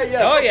now?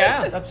 Yeah. Oh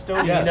yeah. That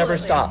story never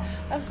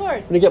stops. Of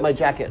course. I'm gonna get my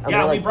jacket.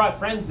 Yeah, we brought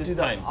friends this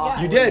time.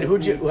 You did.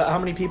 How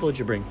many people did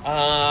you bring?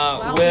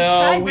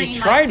 We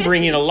tried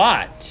bringing a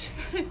lot,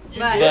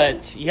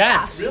 but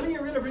yes, Really?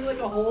 You're gonna bring like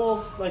a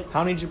whole like?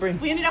 How many did you bring?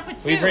 We ended up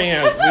with two. we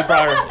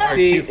brought our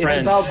See, two it's friends.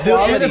 about They're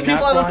quality, the people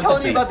not I was telling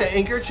quantity. you about the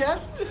anchor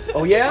chest.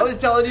 Oh yeah. I was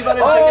telling you about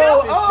it.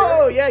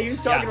 Oh, yeah. You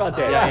was talking Yeah. about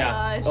that.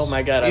 Yeah. Oh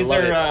my God, These I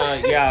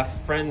love are it.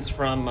 friends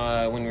from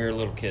when we were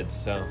little kids.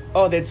 So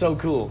Oh, that's so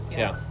cool.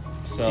 yeah,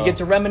 So you get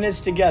to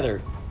reminisce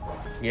together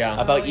yeah.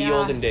 about Oh, ye yeah.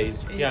 olden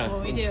days. Yeah, Well,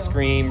 we and do.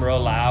 scream real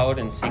loud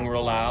and sing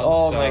real loud.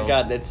 Oh so. my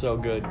God, that's so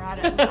good.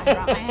 I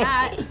brought my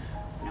hat.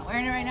 I'm not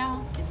wearing it right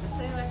now. It's a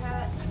sailor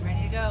hat. I'm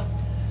ready to go.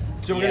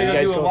 So we're You gonna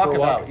guys go do a go for a walkabout.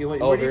 walk? You,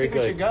 Oh, where do you very think we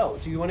good. should go?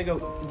 Do you want to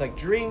go like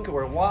drink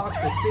or walk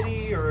the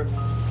city or?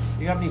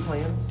 Do you have any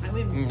plans?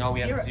 No,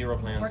 we have zero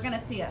plans. We're gonna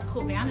see a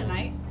cool band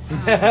tonight.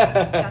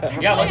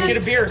 Yeah, let's get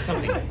a beer or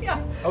something.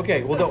 Yeah.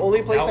 Okay, well the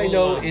only place I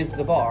know is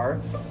the bar.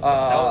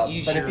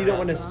 ease But if your, you don't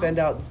want to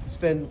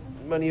spend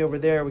money over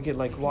there, we could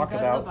like walk go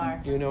to the about.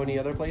 bar. Do you know any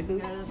other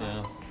places? Go to the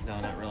bar. No,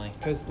 not really.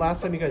 Because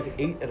last time you guys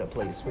ate at a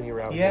place when you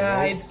were out here, Yeah,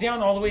 right? it's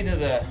down all the way to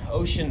the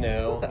ocean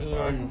though. It's not that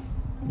far. And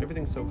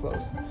Everything's so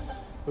close.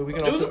 But we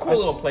can It was also, a cool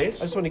little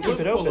place. I just want to It keep was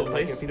it a cool open. little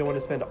Like place. if you don't want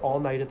to spend all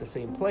night at the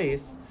same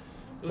place.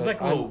 It was but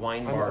like a little I'm-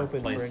 wine I'm bar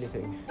open place. for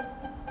anything.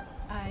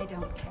 I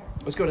don't care.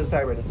 Let's go to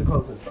Siren. It's the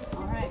closest.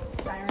 All right,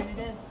 siren it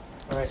is.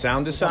 All right.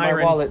 Sound the It's on my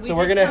siren. wallet. So We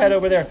we're did gonna head come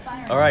over to there. the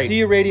siren. All right. See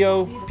you,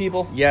 radio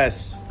people.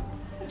 Yes.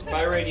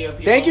 Bye, radio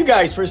people. Thank you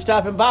guys for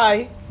stopping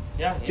by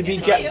Yeah, to be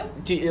Good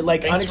to see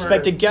like Thanks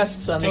unexpected for-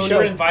 guests on the Tony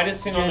show. to invite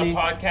us in on Jenny, the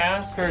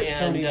podcast. Kurt, and,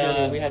 Tony,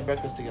 Jenny. We had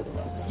breakfast together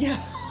last time. Yeah.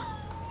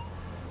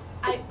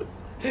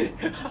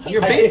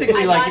 You're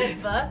basically I like bought his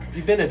book.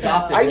 you've been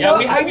adopted. I Yeah, know.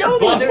 we have I your know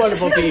these book.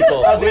 wonderful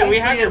people. we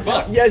have your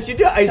book. Yes, you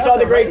do. I saw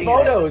the great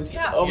photos.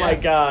 Yeah. Oh my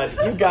Yes. God,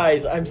 you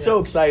guys! I'm so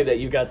excited that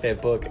you got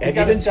that book. Have you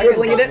got been a second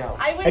scribbling in book it? now.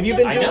 I was Have you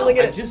just been I know. doodling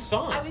I it? just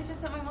saw I it. was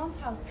just at my mom's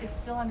house. It's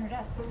still on her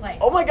desk. Like,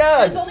 Oh my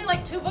God. There's only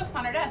like 2 books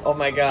on her desk. Oh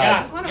my God.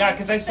 Yeah, yeah,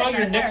 because I saw Sitting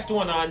your right there. next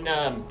one on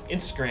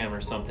Instagram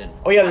or something.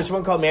 Oh yeah, there's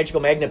one called Magical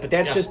Magnet, but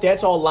that's Yeah.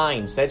 that's all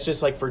lines. That's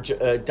just like for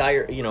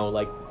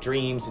like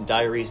dreams and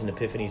diaries and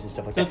epiphanies and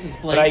stuff like So that. it's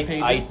But blank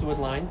pages with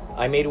lines?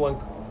 I made one.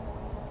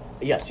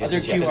 Yes, Are there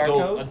yes, yes. QR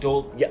Adult, codes?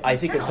 adult. Yeah, I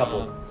think a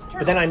couple. Journal.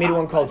 But then I made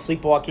one called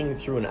Sleepwalking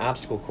Through an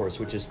Obstacle Course,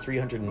 which is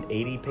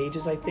 380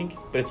 pages, I think.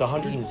 But it's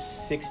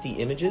 160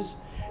 images.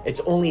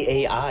 It's only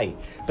AI,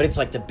 but it's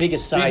like the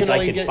biggest So you size can I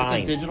only could get- it's a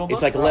find. digital It's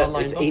book like or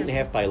online it's book or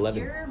 8.5 by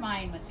 11. Your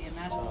mind must be a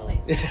magical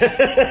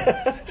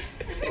place.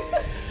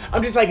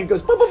 I'm just like, it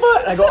goes, and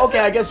I go, okay,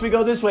 I guess we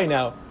go this way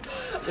now.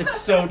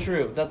 It's so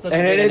true. That's such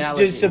And a good it's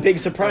analogy. just a big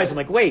surprise. I'm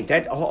like, wait,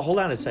 hold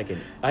on a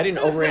second. I didn't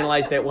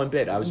overanalyze that one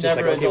bit. I was It's just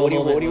like, never a okay, dull what do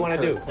you moment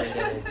want to with do? Kurt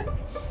playing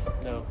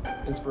it. No,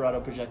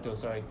 Inspirato Projecto.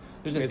 Sorry.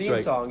 There's a That's theme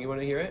right. song. You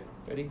want to hear it?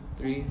 Ready?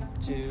 3,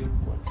 2,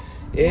 1.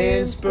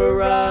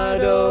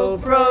 Inspirato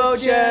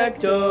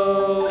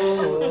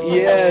Projecto.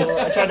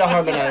 Yes. I tried to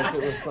harmonize.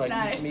 It was like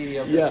Nice.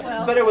 medium. Yeah.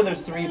 It's better when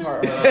there's 3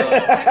 parts.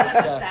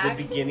 The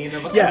beginning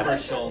of a Yeah.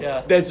 commercial.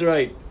 Yeah. That's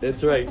right.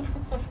 That's right.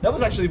 That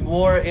was actually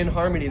more in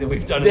harmony than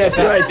we've done. That's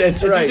right.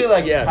 That's it's right. usually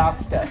like Yeah. half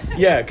steps.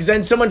 Yeah, because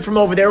then someone from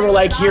over there will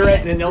like hear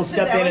it, and then they'll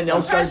step in and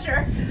they'll start.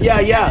 Yeah,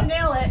 Gotta yeah,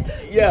 nail it.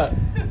 yeah,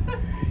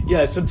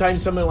 yeah.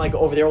 Sometimes someone like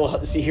over there will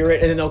hear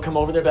it, and then they'll come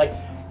over there and be like,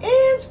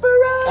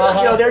 "Inspirato."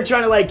 You know, they're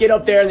trying to like get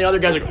up there, and the other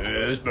guys are like,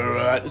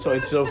 "Inspirato." So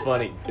it's so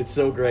funny. It's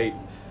so great.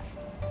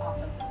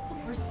 Awesome.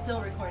 We're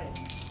still recording.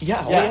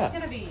 Yeah, oh Yeah. yeah. It's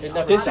gonna be. It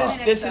never This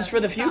stops. is for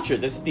the future.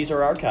 These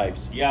are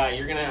archives. Yeah,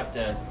 you're gonna have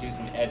to do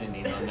some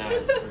editing on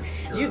that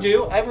for sure. You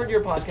do. I've heard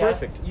your podcast.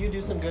 perfect. You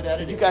do some good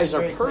editing. You guys It's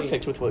are very clean.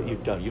 perfect with what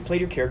you've done. You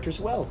played your characters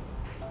well.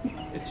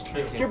 It's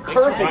true. You're Thanks for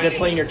perfect at inviting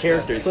playing me. your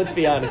characters. Let's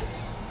be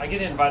honest. I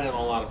get invited on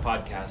a lot of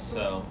podcasts,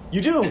 so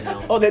You do.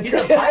 Oh, that's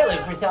He's a great. pilot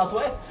for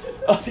Southwest.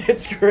 Oh,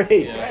 that's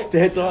great. Yeah.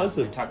 That's I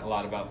awesome. talk a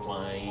lot about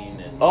flying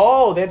and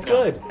Oh, that's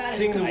good. That is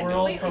Seeing the completely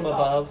world from false.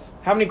 above.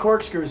 How many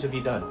corkscrews have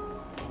you done?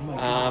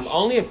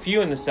 only a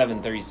few in the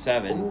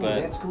 737,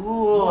 but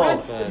cool.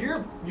 What? But-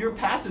 Your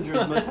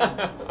passengers must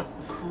have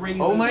crazy.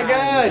 Oh my time.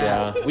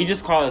 God. yeah, we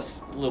just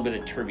cause a little bit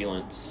of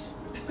turbulence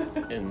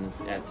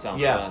at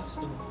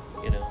Southwest.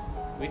 You know,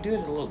 we do it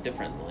a little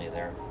differently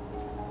there.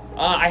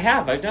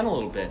 I've done a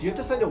little bit. Do you have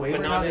to send a waiver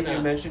But now not that in you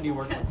a- mentioned you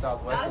work at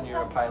Southwest and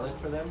you're a pilot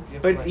for them? You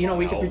have to, But like, you know,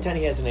 we could No. pretend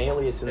he has an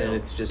alias, and then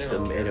it's just They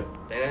don't care. a.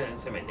 They didn't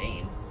say my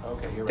name.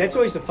 Okay, you're right. That's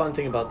always the fun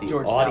thing about the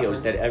George audios,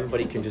 Stafford. that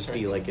everybody can just That's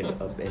be right.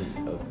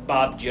 like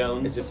Bob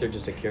Jones. as if they're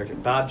just a character.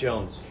 Bob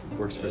Jones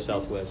works for Yes.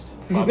 Southwest.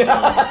 Bob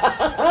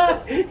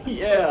Jones.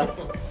 Yeah.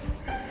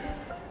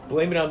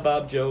 Blame it on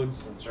Bob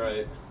Jones. That's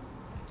right.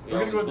 We're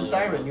gonna go with the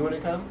siren. You want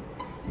to come?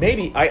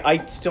 Maybe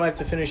I still have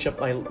to finish up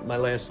my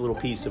last little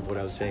piece of what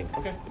I was saying.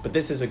 Okay. But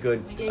this is a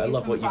good. We gave I you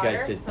love some what you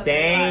guys fodder, did. so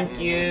Thank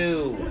that-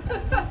 you.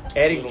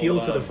 Adding Little,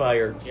 fuel to the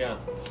fire. Yeah,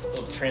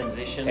 little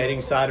transition.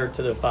 Adding solder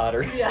to the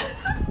fodder. Yeah.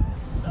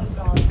 So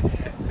gone.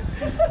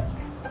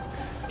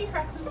 He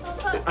cracks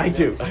himself up. I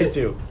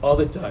do all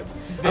the time.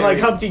 I'm very- like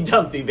Humpty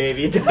Dumpty,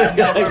 baby.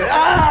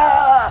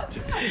 Ah!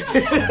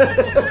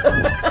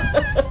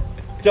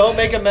 Don't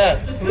make a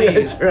mess,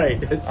 please. That's right.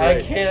 That's right.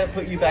 I can't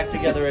put you back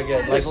together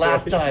again like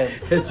last time.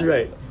 That's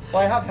right.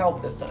 Well, I have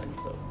help this time,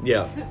 so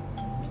Yeah.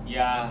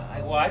 Yeah,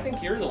 I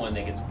think you're the one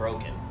that gets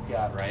broken.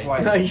 yeah, Right.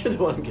 twice. You're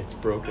the one who gets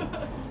broken.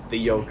 The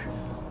yoke.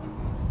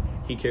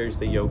 He carries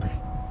the yoke.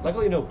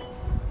 Luckily, no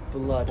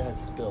blood has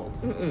spilled.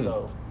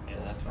 So Yeah,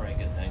 that's probably a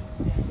good thing.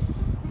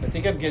 I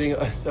think I'm getting.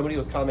 Somebody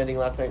was commenting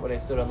last night when I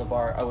stood on the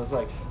bar. I was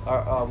like,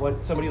 when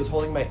somebody was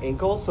holding my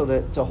ankle so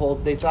that to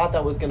hold. They thought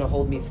that was going to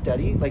hold me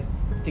steady, like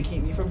to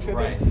keep me from tripping.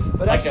 Right.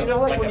 But like actually, a, you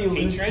know, like when a you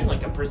lose. patron,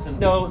 like a person.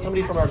 No,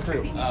 somebody from our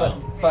crew.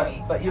 Oh.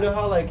 But you know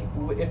how like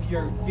if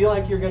you feel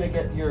like you're gonna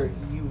get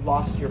you've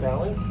lost your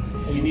balance.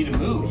 And You need to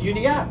move. You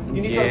need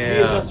to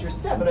Yeah. readjust your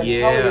step. But I'm telling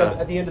Yeah. you,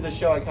 at the end of the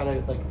show, I kind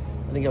of like.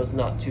 I think I was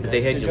not too. But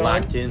nice they had to you John,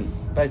 locked in.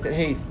 But I said,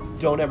 hey,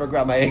 don't ever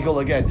grab my ankle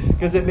again,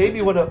 because it made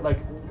me want to like.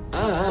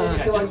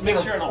 Yeah, feel just I'm make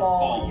gonna sure I don't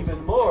fall.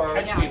 even more.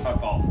 Catch me if I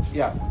fall.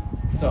 Yeah.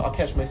 So I'll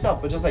catch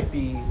myself, but just like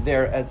be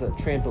there as a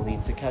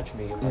trampoline to catch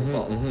me if I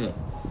fall.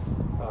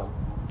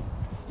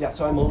 Yeah,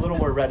 so I'm a little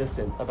more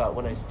reticent about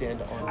when I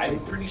stand on I'm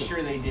places, pretty 'cause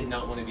sure they did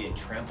not want to be a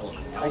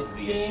trampoline. That I was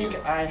the issue.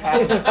 think I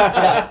have.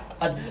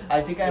 Yeah, I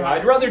think I have.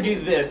 I'd rather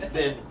do this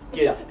than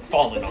get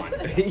fallen on.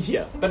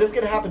 Yeah. But it's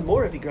gonna happen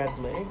more if he grabs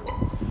my ankle.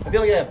 I feel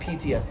like I have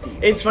PTSD.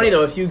 It's funny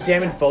though, if you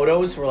examine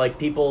photos where like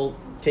people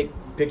take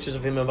pictures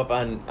of him up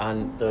on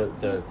the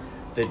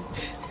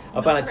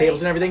up on the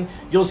tables and everything,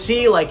 you'll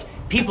see like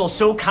people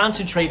so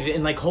concentrated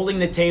and like holding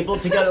the table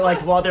together,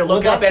 like while they're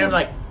looking up that's at him,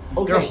 like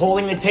okay. they're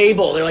holding the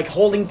table, they're like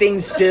holding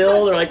things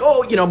still, they're like,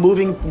 oh, you know,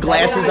 moving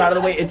glasses out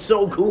of the way. It's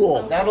so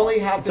cool. That only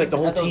happens like the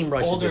whole at those team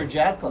rushes older in.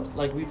 jazz clubs.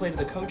 Like we played at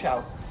the Coach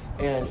House,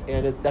 and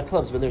that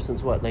club's been there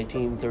since what,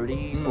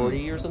 1930,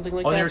 40 or something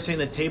like Oh, that. they were saying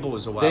the table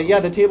was a while.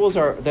 The tables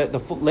are the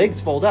legs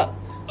fold up.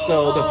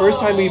 So the first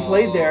time we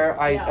played there,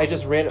 I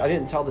just ran. I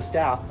didn't tell the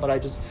staff, but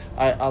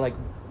I like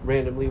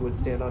randomly would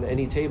stand on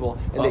any table,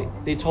 and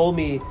they told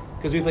me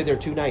because we played there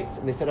 2 nights,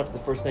 and they said after the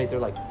first night, they're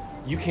like,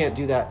 you can't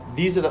do that.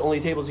 These are the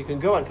only tables you can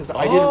go on, because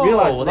I didn't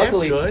realize. Well,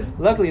 luckily, that's good.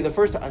 Luckily, the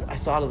first I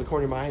saw out of the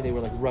corner of my eye, they were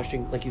like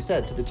rushing, like you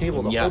said, to the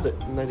table to Yeah. hold it,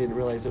 and I didn't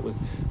realize it was.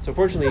 So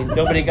fortunately,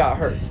 nobody got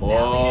hurt.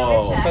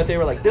 Whoa. But they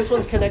were like, this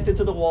one's connected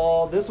to the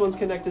wall, this one's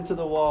connected to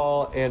the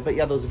wall, and but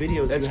yeah, those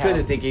videos. That's you good have,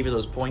 that they gave you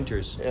those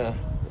pointers. Yeah,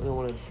 I don't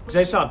want to. Because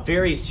I saw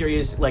very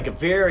serious, like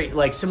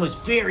someone was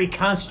very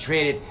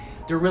concentrated.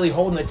 They're really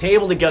holding the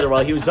table together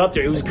while he was up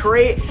there. It was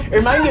great. It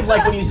reminded me of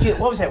like when you see,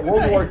 what was that,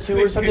 World War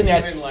II or something?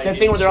 That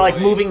thing where they're like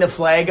moving the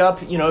flag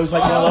up. You know, it was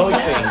like one of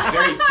those things.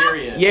 Very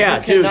serious.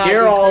 Yeah, dude,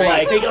 they're all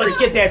like, let's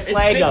get that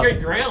flag it's up.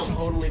 sacred ground.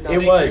 Totally not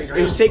It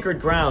was sacred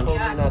ground.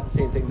 Totally not the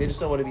same thing. They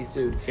just don't want to be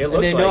sued. It and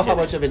looks they know like how it.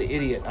 much of an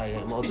idiot I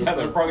am. I'll just Yeah,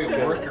 they're probably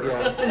a worker.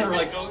 Yeah. They're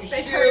like, oh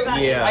They heard shit,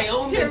 about Yeah. I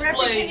own Your this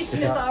reputation place.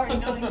 is already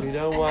going. We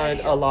don't want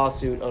a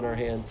lawsuit on our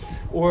hands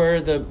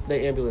or the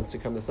ambulance to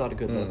come. That's not a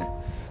good look.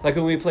 Like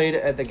when we played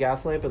at the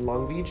Gas Lamp in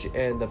Long Beach,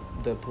 and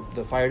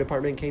the fire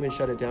department came and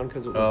shut it down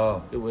because it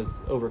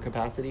was over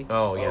capacity.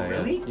 Oh, yeah,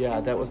 really? Yeah,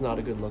 that was not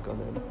a good look on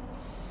them.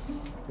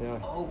 Yeah.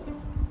 Oh.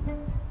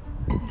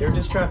 They were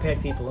just trying to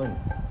pack people in.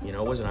 You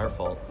know, it wasn't our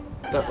fault.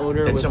 The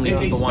owner That was so many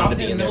They people stopped wanted in to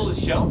be the in middle there. of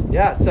the show?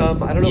 Yeah,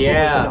 I don't know if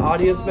it was an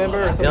audience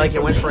member or They something. like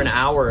it went for an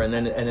hour, and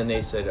then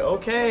they said,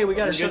 okay, we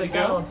got to You're shut good it to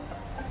go? down.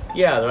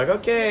 Yeah, they're like,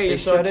 okay, They you're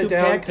so shut too it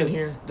down packed in because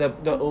here.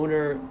 the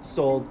owner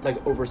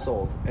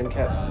oversold and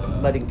kept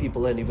letting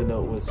people in even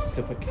though it was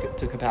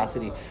to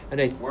capacity. And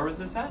Where was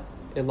this at?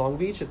 in Long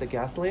Beach at the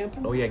Gas Lamp.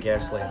 Oh yeah,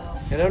 gas lamp.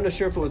 And I'm not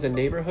sure if it was a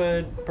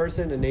neighborhood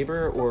person, a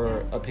neighbor,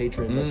 or a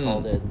patron that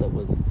called it that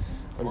was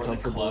Or the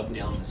uncomfortable club with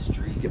down the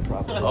street. Get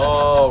property.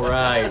 Oh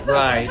right.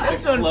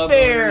 That's Club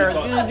unfair. owners You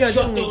thought, got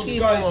so shut many those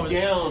people guys over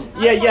there." down.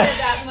 Yeah, I wanted yeah.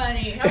 that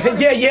money. I wanted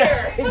yeah,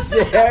 beer. Did we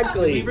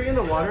exactly. bring in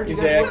the water? Do you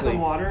guys want Exactly. some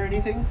water or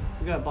anything?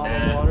 We got a bottle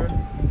of Nah. water.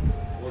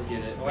 We'll get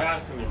it. Well, I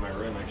have some in my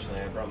room,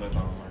 actually. I brought my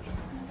bottle of water.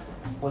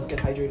 Let's get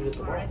hydrated at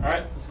the bar. All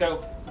right, let's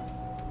go.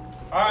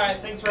 All right,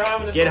 thanks for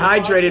having us. Get on the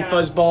hydrated,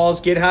 podcast.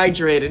 fuzzballs. Get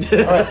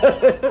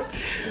hydrated.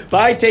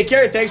 Bye. Take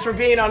care. Thanks for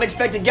being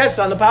unexpected guests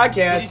on the Did you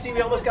podcast. see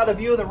we almost got a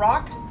view of the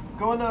rock?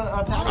 Go in the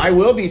patio. I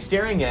will be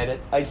staring at it.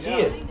 I see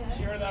it.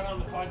 Share that on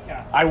the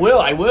podcast. I will.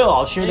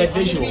 I'll share that I'm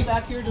gonna visual. be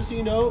back here just so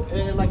you know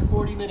in like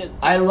 40 minutes.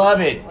 I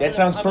love it. That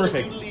sounds I'm gonna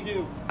perfect.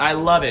 doodly-doo. I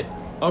love it.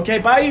 Okay,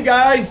 bye, you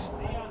guys.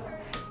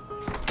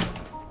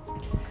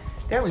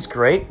 That was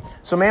great.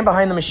 So, man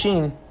behind the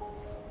machine,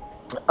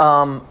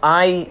 I'm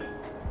a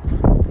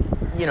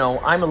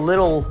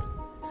little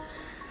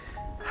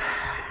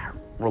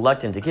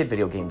reluctant to get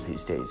video games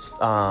these days,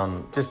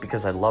 just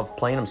because I love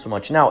playing them so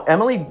much. Now,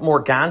 Emily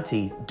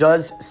Morganti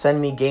does send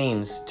me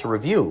games to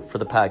review for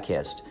the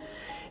podcast,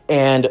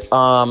 and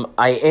I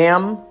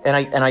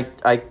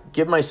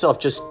give myself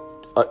just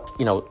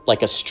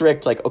like a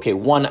strict okay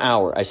 1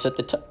 hour. I set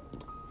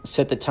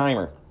the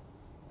timer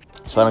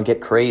so I don't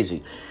get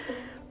crazy.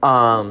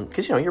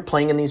 Because you're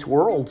playing in these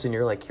worlds and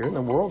you're in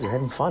the world, you're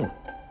having fun.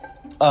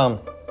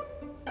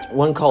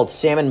 One called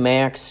Sam and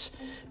Max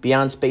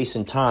Beyond Space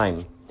and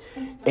Time,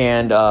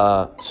 and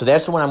so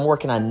that's the one I'm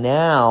working on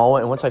now.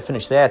 And once I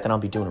finish that, then I'll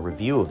be doing a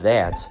review of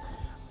that.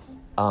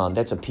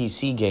 That's a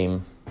PC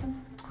game,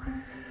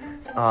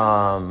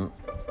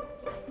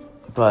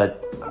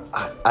 but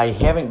I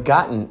haven't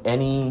gotten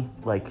any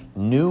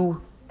new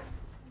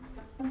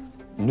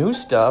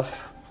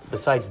stuff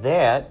besides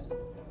that.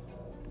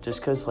 Just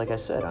because, like I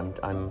said,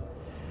 I'm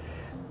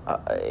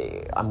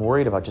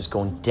worried about just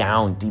going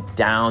deep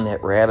down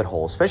that rabbit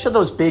hole, especially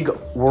those big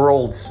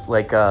worlds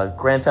like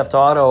Grand Theft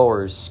Auto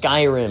or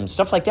Skyrim,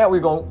 stuff like that, where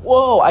you're going,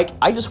 whoa,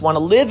 I just want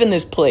to live in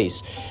this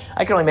place.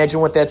 I can only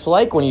imagine what that's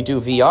like when you do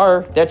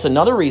VR. That's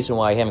another reason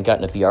why I haven't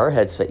gotten a VR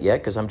headset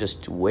yet, because I'm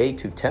just way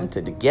too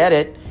tempted to get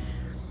it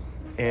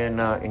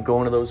and go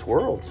into those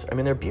worlds. I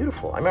mean, they're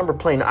beautiful. I remember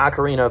playing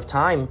Ocarina of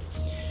Time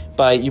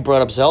you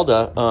brought up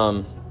Zelda.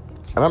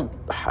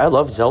 I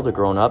loved Zelda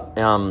growing up.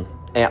 And,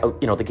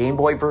 the Game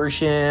Boy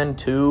version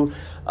too.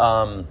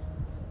 There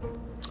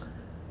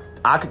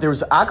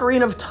was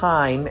Ocarina of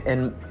Time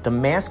and the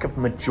Mask of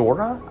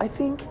Majora, I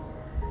think.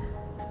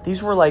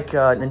 These were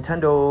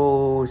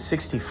Nintendo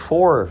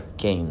 64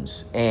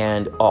 games,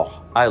 and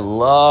I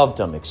loved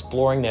them.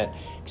 Exploring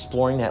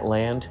that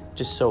land,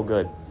 just so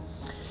good.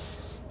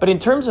 But in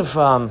terms of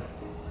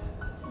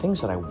things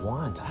that I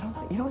want, I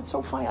don't know. It's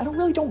so funny. I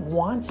really don't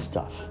want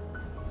stuff.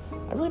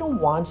 I really don't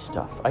want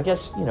stuff. I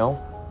guess,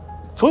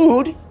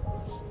 food,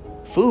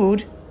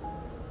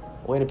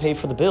 way to pay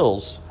for the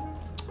bills.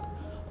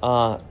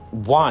 What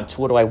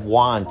do I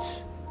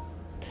want?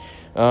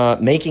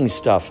 Making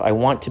stuff. I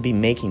want to be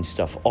making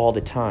stuff all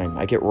the time.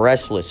 I get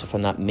restless if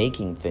I'm not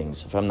making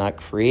things, if I'm not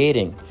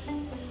creating.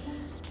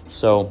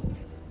 So,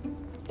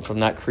 if I'm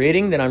not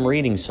creating, then I'm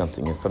reading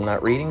something. If I'm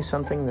not reading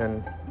something,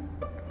 then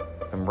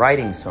I'm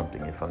writing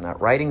something. If I'm not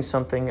writing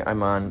something,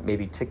 I'm on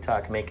maybe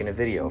TikTok making a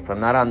video. If I'm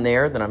not on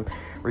there, then I'm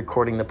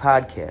recording the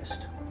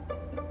podcast.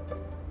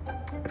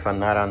 If I'm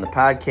not on the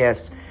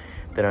podcast,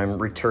 then I'm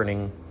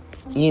returning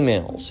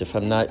emails. If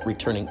I'm not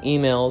returning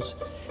emails,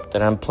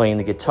 then I'm playing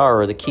the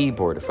guitar or the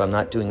keyboard. If I'm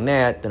not doing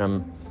that, then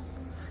I'm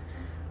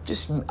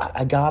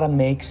I gotta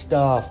make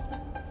stuff.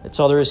 That's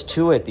all there is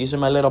to it. These are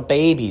my little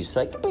babies.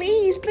 They're like,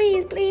 please,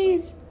 please,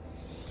 please.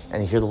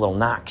 And you hear the little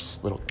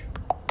knocks, little,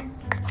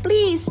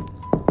 please,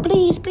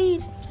 please,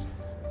 please.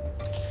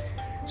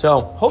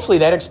 So hopefully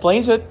that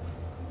explains it.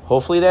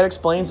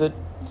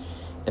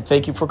 And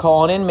thank you for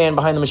calling in, Man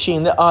Behind the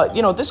Machine.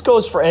 This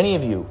goes for any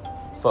of you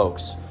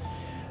folks.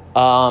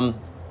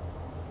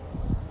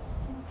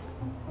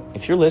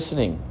 If you're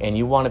listening and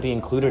you want to be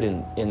included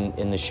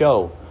in the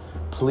show,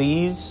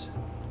 please,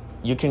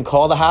 you can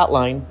call the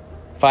hotline,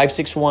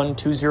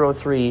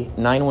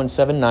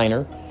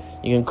 561-203-9179.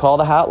 You can call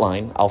the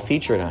hotline. I'll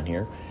feature it on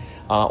here.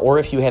 Or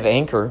if you have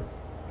Anchor,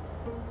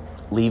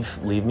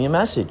 leave me a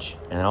message,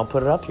 and I'll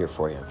put it up here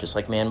for you, just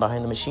like Man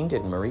Behind the Machine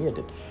did and Maria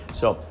did.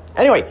 So,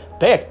 anyway,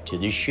 back to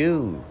the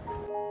show.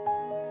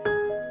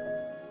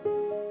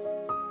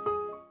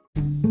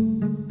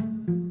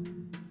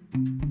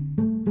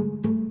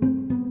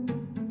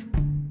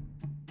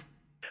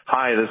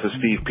 Hi, this is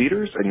Steve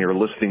Peters, and you're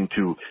listening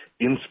to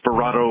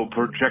Inspirato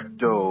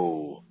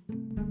Projecto.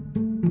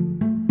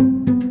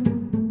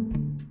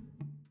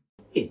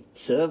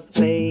 It's a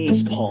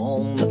face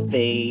palm, a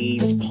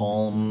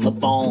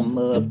bomb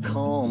of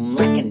calm,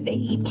 like a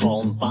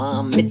napalm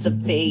bomb. It's a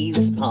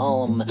face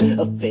palm,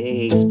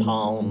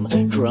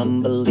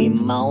 crumbly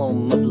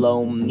malm of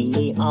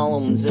loamy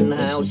alms. And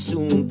how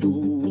soon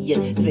do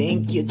you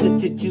think you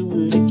to do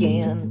it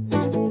again?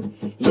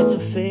 It's a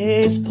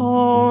face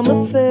palm,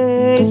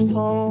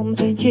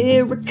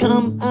 here it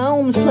come,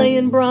 alms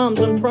playing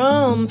Brahms on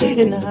prom.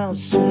 And how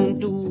soon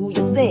do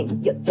you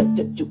think you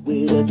to do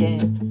it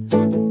again?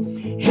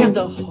 Have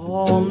the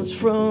Holmes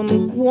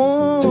from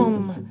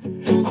Guam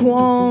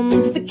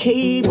to the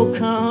cable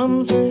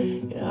comes.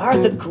 Are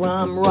the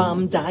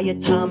Rom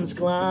diatoms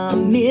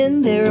glom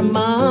in their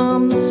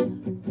moms?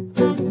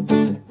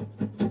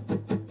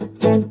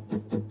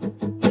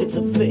 It's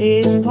a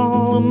face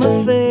palm,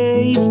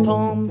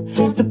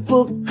 the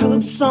book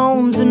of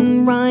psalms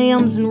and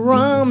rhymes and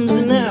rhymes.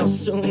 And how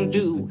soon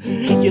do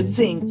you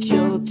think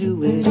you'll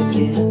do it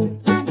again?